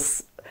that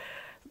this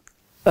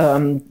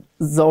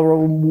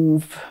Zorro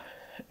move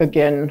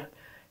again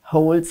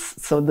holds.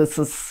 So this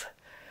is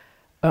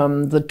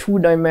the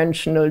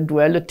 2-dimensional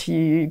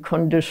duality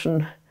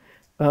condition.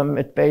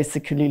 It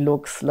basically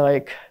looks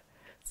like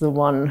the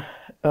one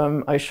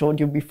I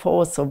showed you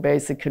before. So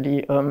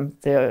basically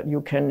there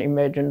you can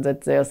imagine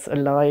that there's a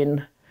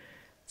line,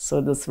 so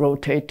this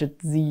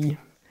rotated Z,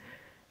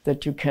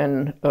 that you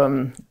can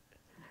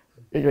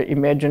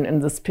imagine in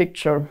this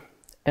picture.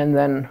 And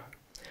then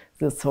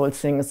this whole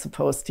thing is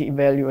supposed to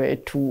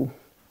evaluate to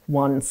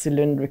one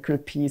cylindrical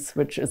piece,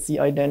 which is the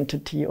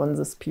identity on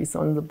this piece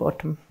on the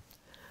bottom.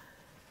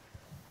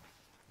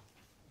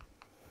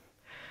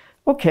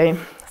 Okay,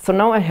 so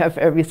now I have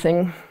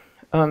everything.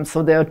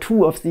 So there are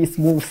two of these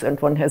moves, and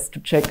one has to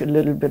check a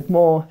little bit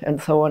more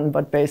and so on.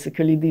 But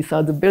basically, these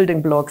are the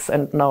building blocks.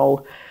 And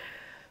now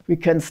we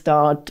can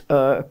start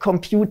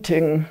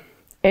computing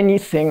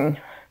anything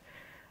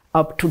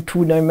up to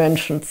 2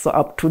 dimensions, so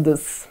up to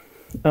this.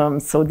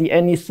 So the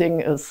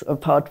anything is,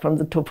 apart from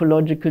the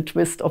topological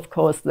twist, of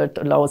course, that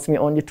allows me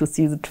only to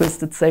see the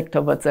twisted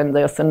sector. But then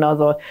there's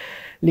another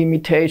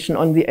limitation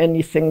on the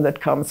anything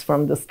that comes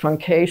from this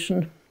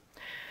truncation.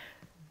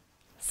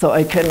 So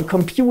I can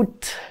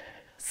compute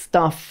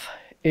stuff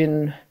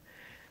in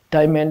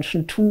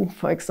dimension 2,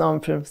 for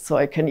example. So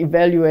I can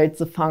evaluate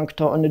the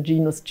functor on a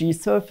genus G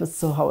surface.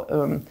 So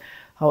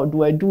how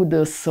do I do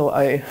this? So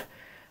I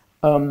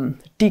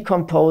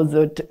decompose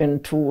it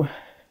into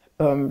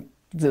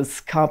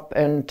this cup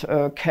and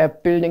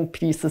cap building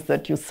pieces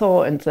that you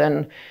saw. And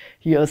then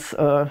here's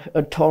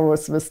a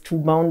torus with 2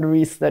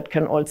 boundaries that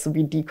can also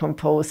be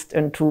decomposed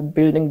into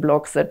building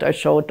blocks that I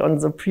showed on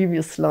the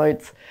previous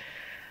slides.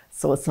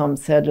 So some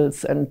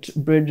saddles and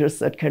bridges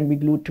that can be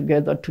glued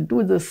together to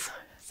do this.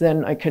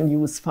 Then I can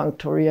use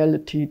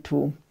functoriality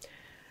to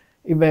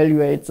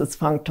evaluate this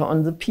functor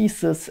on the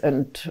pieces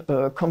and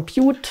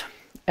compute.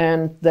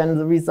 And then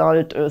the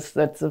result is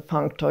that the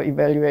functor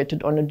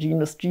evaluated on a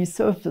genus G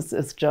surface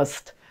is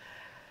just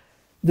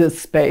this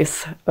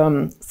space.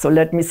 So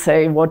let me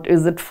say, what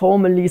is it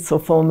formally? So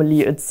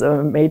formally, it's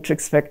a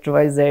matrix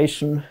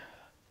factorization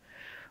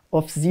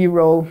of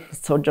 0,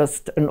 so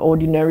just an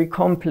ordinary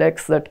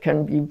complex that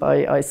can be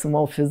by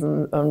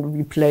isomorphism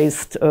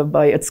replaced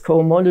by its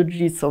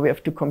cohomology. So we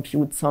have to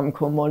compute some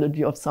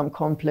cohomology of some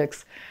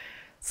complex.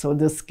 So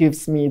this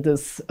gives me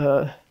this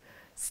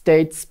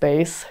state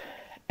space,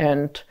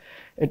 and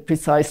it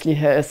precisely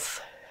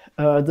has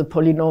the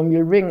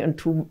polynomial ring in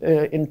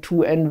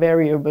 2n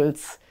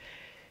variables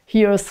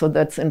here. So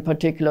that's in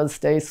particular the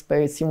state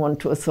space you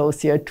want to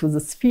associate to the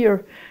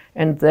sphere.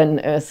 And then,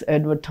 as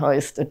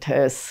advertised, it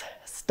has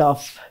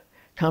stuff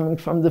coming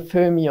from the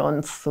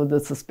fermions. So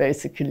this is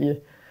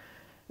basically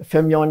a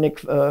fermionic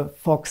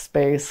Fock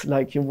space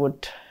like you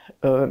would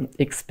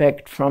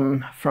expect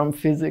from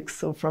physics,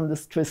 so from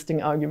this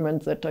twisting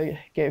argument that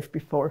I gave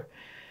before.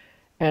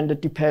 And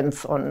it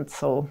depends on,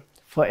 so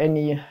for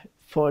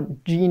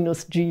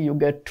genus G you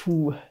get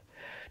two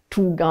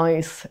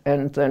guys,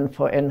 and then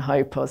for n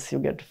hypers you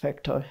get a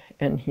factor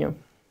n here.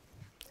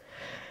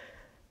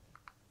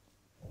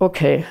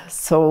 Okay,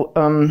 so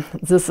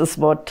this is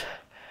what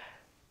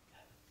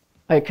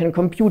I can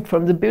compute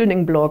from the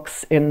building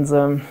blocks in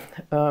the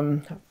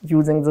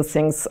using the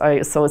things I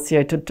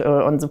associated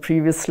on the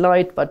previous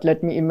slide. But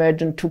let me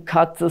imagine to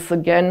cut this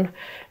again,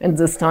 and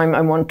this time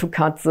I want to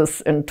cut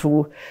this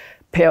into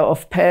pair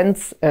of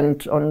pans.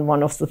 And on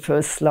one of the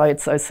first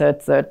slides I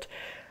said that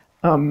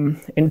in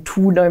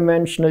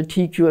 2-dimensional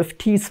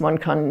TQFTs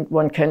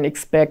one can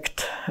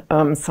expect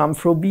some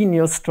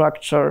Frobenius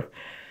structure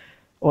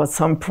or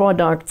some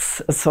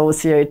products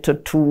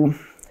associated to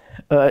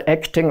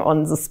acting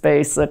on the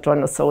space that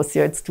one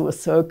associates to a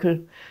circle.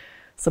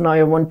 So now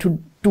I want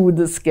to do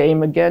this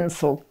game again,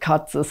 so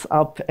cut this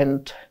up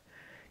and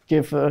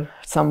give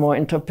some more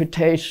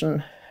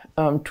interpretation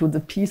to the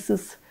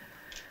pieces.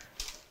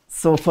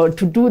 So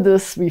to do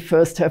this, we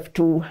first have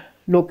to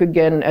look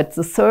again at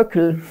the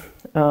circle.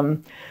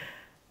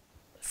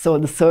 So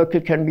the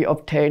circle can be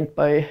obtained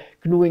by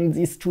gluing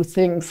these two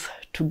things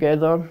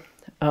together,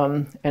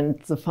 and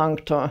the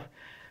functor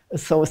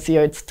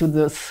associates to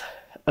this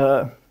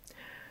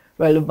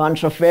well, a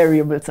bunch of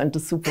variables and a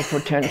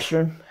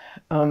superpotential.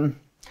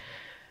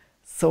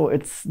 So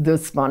it's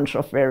this bunch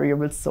of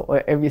variables, so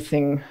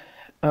everything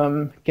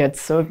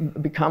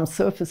becomes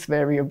surface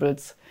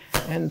variables.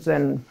 And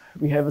then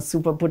we have a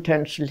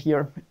superpotential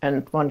here,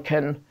 and one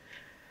can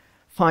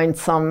find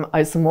some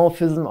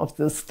isomorphism of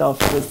this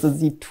stuff with the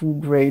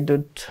Z2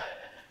 graded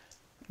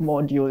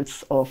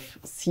modules of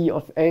C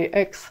of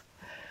AX.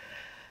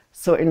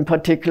 So in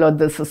particular,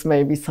 this is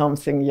maybe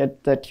something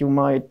yet that you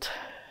might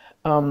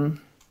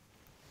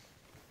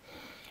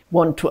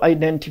want to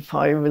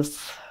identify with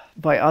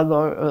by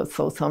other,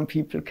 so some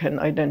people can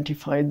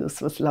identify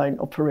this with line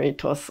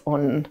operators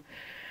on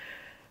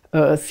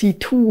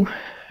C2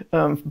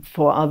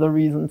 for other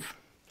reasons.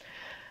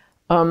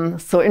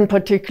 So in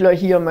particular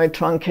here, my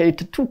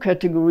truncated 2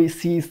 category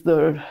sees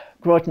the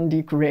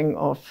Grothendieck ring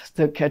of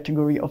the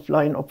category of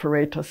line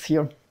operators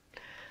here.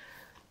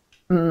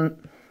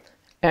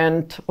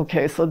 And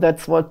okay, so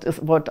that's what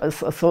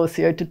is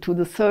associated to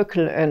the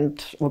circle.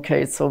 And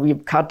okay, so we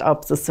cut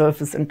up the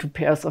surface into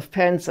pairs of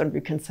pans, and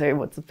we can say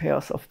what the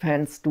pairs of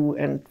pans do,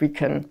 and we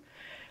can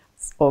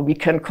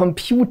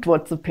compute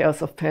what the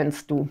pairs of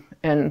pans do,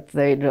 and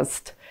they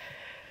just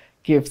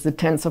give the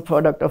tensor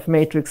product of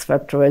matrix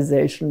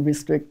factorization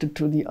restricted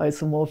to the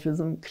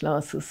isomorphism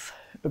classes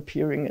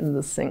appearing in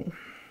this thing.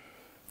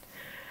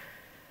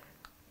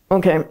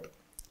 Okay,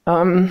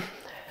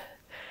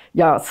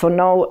 yeah, so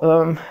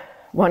now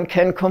one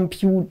can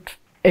compute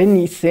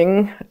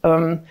anything.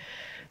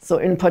 So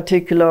in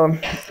particular,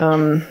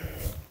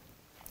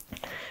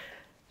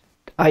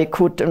 I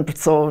could, and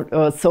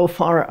so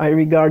far I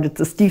regarded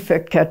this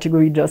defect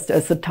category just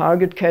as a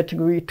target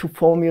category to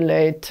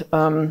formulate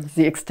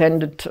the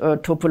extended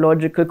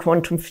topological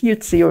quantum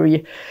field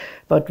theory,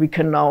 but we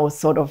can now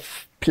sort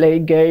of play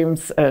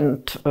games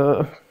and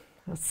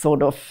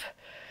sort of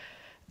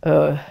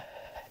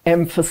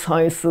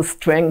emphasize the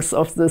strengths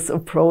of this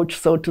approach,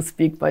 so to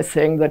speak, by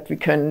saying that we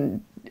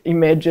can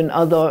imagine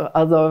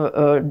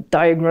other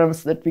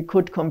diagrams that we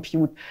could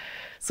compute.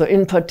 So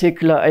in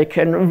particular, I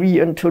can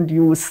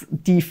reintroduce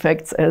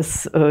defects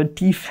as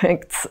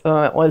defects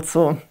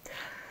also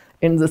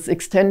in this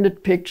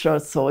extended picture.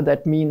 So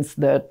that means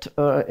that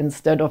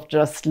instead of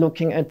just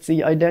looking at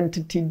the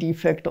identity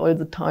defect all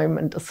the time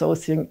and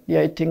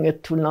associating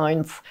it to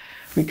lines,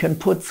 we can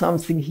put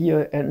something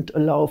here and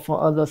allow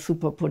for other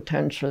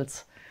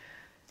superpotentials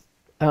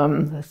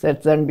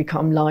that then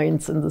become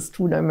lines in this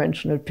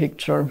two-dimensional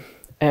picture.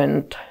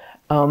 And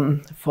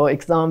for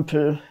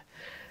example,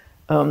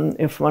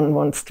 if one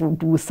wants to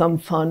do some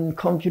fun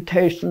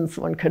computations,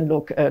 one can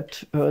look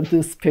at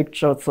this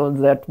picture. So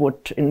that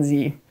would, in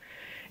the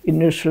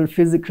initial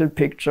physical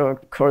picture,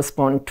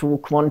 correspond to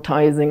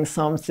quantizing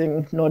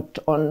something not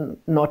on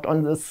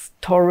this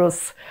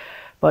torus,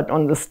 but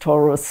on this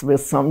torus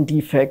with some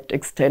defect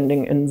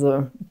extending in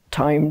the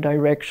time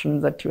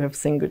direction that you have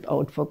singled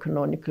out for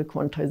canonical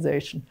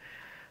quantization.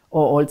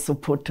 Or also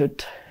put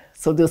it,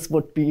 so this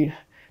would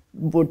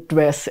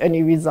dress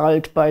any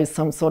result by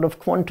some sort of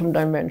quantum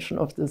dimension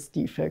of this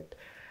defect,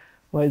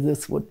 while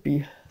this would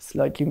be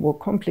slightly more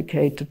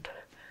complicated.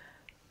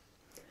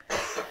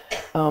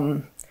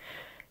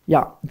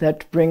 Yeah,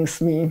 that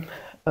brings me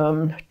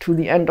to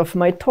the end of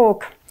my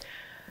talk.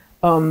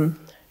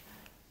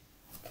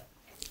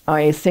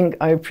 I think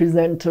I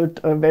presented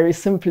a very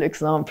simple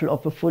example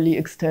of a fully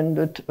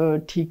extended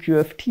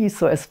TQFT.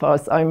 So as far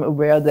as I'm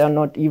aware, there are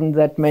not even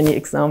that many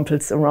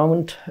examples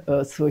around.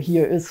 So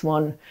here is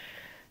one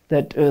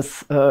that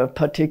is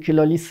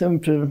particularly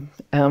simple,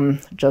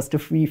 just a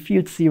free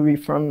field theory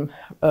from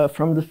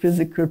the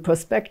physical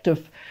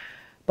perspective,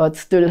 but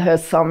still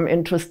has some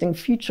interesting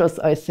features,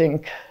 I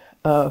think.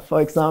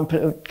 For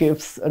example, it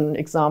gives an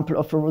example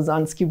of a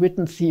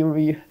Rozansky-Witten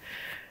theory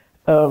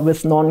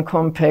with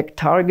non-compact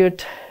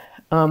target.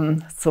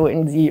 So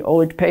in the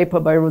old paper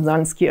by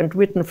Rozansky and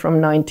Witten from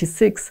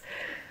 '96,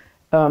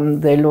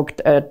 they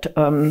looked at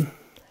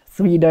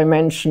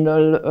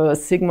three-dimensional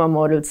sigma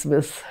models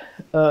with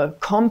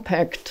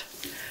compact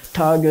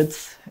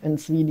targets in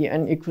 3D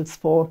n equals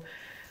 4.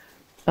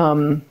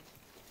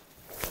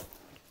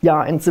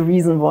 Yeah, and the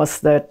reason was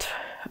that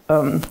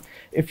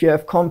if you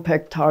have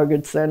compact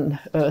targets, then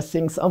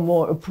things are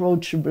more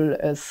approachable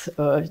as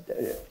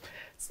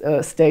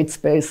state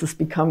spaces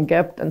become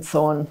gapped and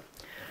so on.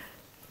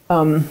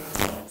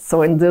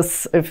 So in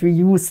this, if we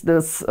use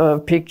this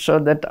picture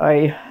that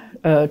I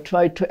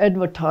tried to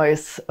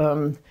advertise,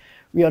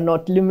 we are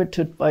not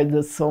limited by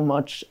this so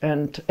much,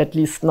 and at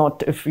least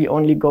not if we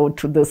only go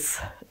to this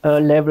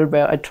level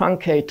where I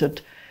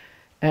truncated,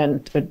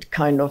 and it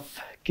kind of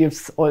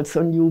gives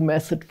also a new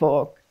method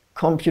for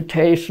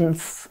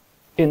computations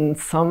in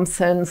some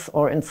sense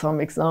or in some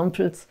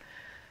examples.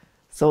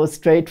 So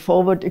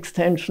straightforward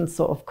extensions,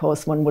 so of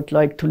course one would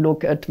like to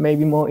look at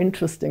maybe more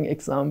interesting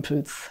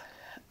examples.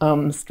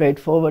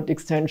 Straightforward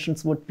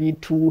extensions would be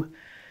to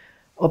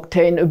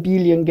obtain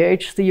abelian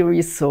gauge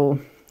theory, so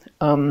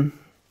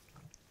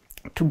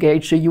to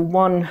gauge a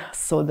U1,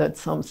 so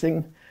that's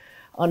something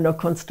under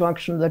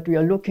construction that we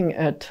are looking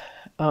at.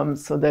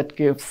 So that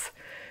gives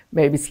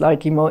maybe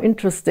slightly more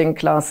interesting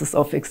classes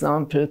of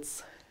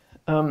examples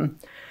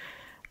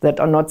that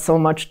are not so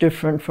much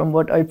different from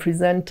what I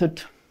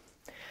presented.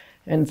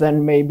 And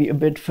then maybe a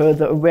bit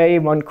further away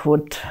one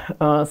could,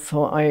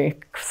 so I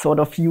sort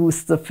of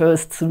used the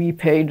first 3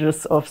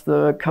 pages of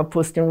the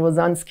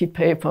Kapustin-Rozansky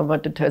paper,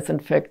 but it has in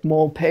fact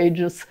more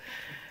pages.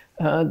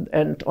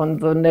 And on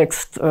the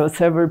next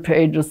several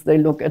pages, they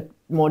look at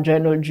more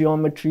general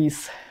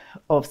geometries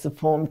of the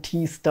form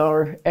T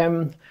star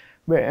M,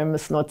 where M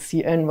is not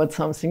Cn, but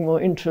something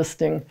more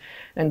interesting.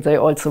 And they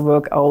also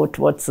work out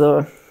what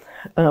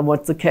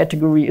the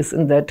category is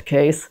in that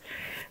case.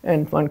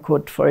 And one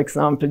could, for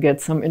example, get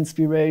some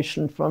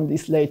inspiration from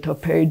these later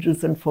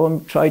pages and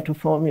try to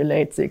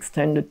formulate the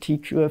extended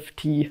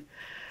TQFT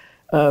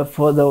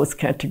for those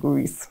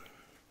categories.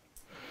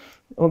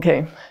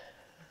 Okay,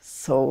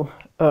 so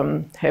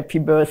happy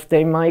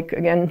birthday, Mike,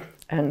 again,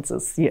 and this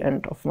is the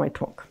end of my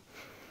talk.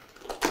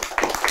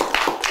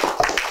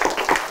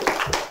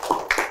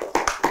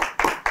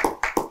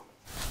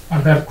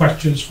 Are there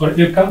questions for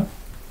Ilka?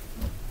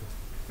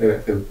 I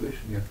have a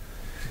question, yeah.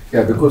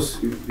 Yeah,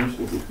 because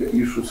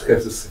you should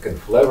have the second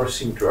flavor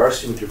symmetry,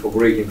 R-symmetry for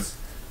gradings.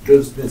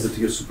 Does it mean that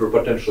your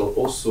superpotential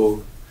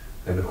also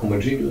kind of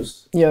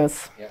homogeneous?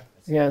 Yes. Yeah.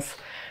 Yes.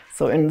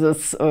 So in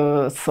this,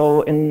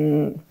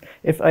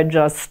 if I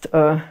just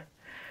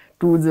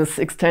do this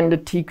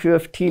extended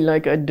TQFT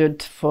like I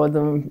did for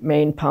the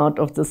main part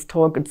of this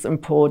talk, it's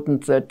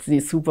important that the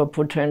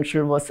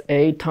superpotential was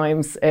A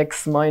times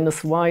X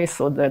minus Y,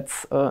 so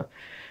that's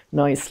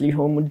nicely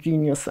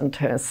homogeneous and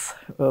has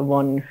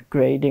one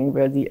grading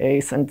where the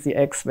A's and the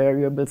X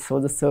variables, so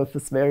the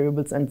surface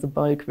variables and the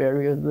bulk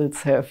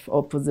variables, have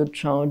opposite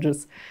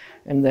charges.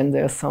 And then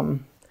there's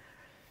some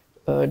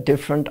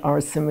different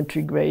R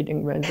symmetry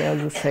grading where they're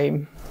the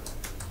same.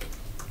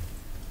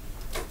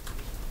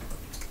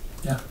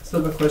 Yeah, so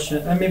I have a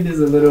question, and maybe this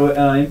is a little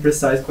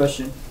imprecise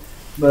question,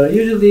 but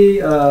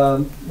usually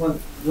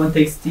one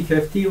takes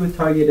TQFT with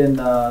target in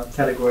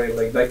category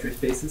like vector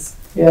spaces,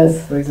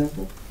 Yes. for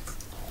example.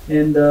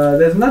 And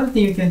there's another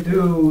thing you can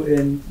do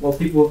in, well,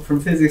 people from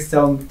physics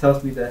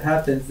tells me that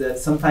happens, that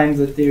sometimes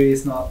the theory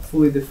is not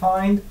fully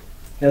defined,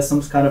 has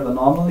some kind of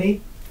anomaly,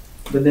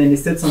 but then it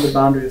sits on the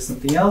boundary of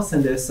something else,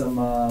 and there's some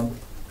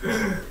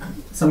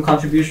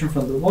contribution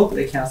from the work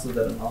that cancels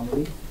that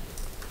anomaly.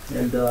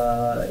 And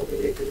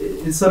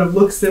it sort of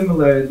looks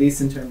similar, at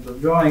least in terms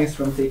of drawings,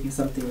 from taking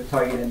something with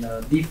target in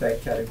a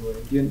defect category.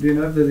 Do you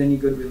know if there's any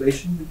good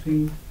relation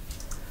between?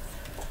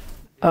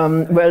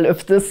 Well,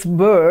 if this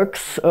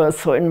works,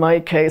 so in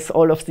my case,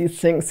 all of these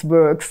things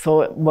work.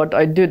 So what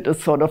I did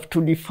is sort of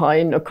to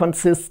define a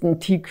consistent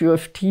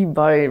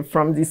TQFT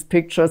from these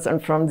pictures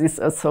and from these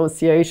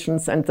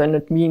associations, and then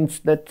it means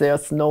that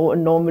there's no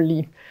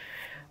anomaly.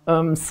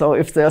 So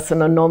if there's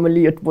an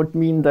anomaly, it would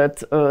mean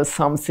that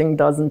something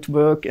doesn't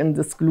work in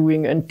this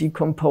gluing and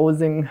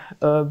decomposing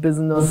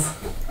business.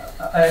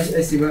 I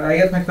see. Well, I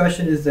guess my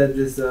question is that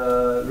this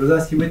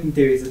Rozansky-Witten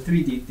theory is a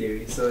 3D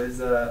theory. So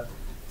is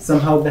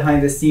somehow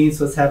behind the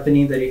scenes what's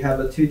happening that you have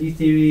a 2D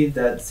theory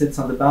that sits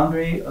on the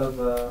boundary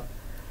of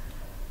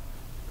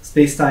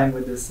space-time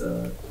with this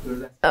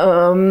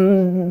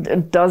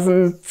it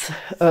doesn't.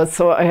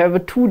 So I have a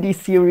 2D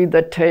theory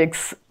that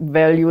takes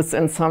values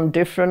in some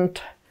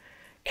different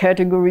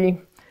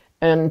category,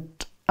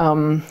 and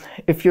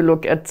if you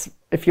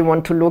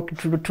want to look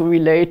to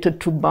relate it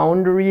to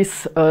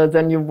boundaries,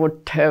 then you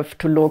would have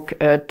to look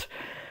at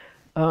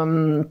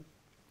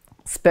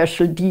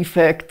special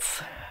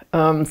defects.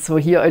 So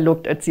here I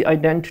looked at the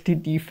identity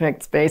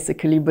defects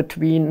basically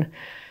between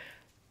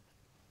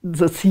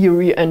the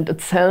theory and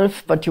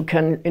itself, but you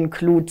can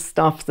include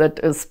stuff that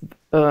is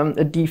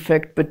a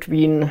defect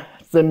between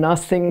the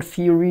nothing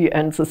theory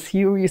and the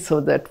theory, so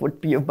that would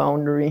be a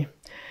boundary.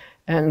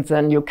 And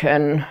then you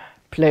can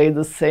play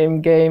the same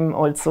game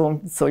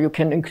also, so you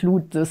can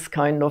include this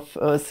kind of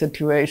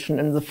situation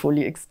in the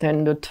fully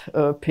extended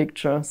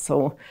picture.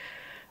 So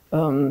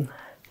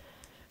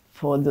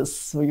for this,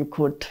 so you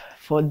could,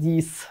 for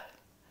these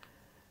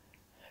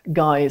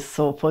guys,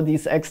 so for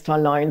these extra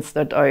lines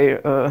that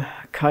I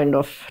kind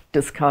of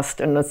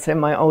discussed in a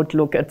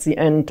semi-outlook at the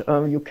end,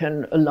 you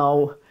can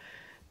allow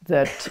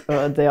that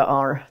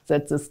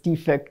that this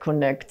defect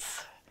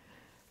connects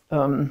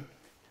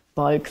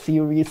bulk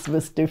theories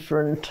with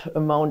different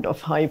amount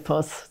of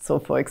hypers. So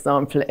for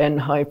example,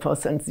 n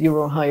hypers and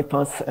 0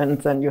 hypers, and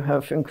then you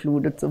have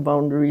included the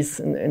boundaries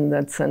in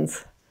that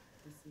sense.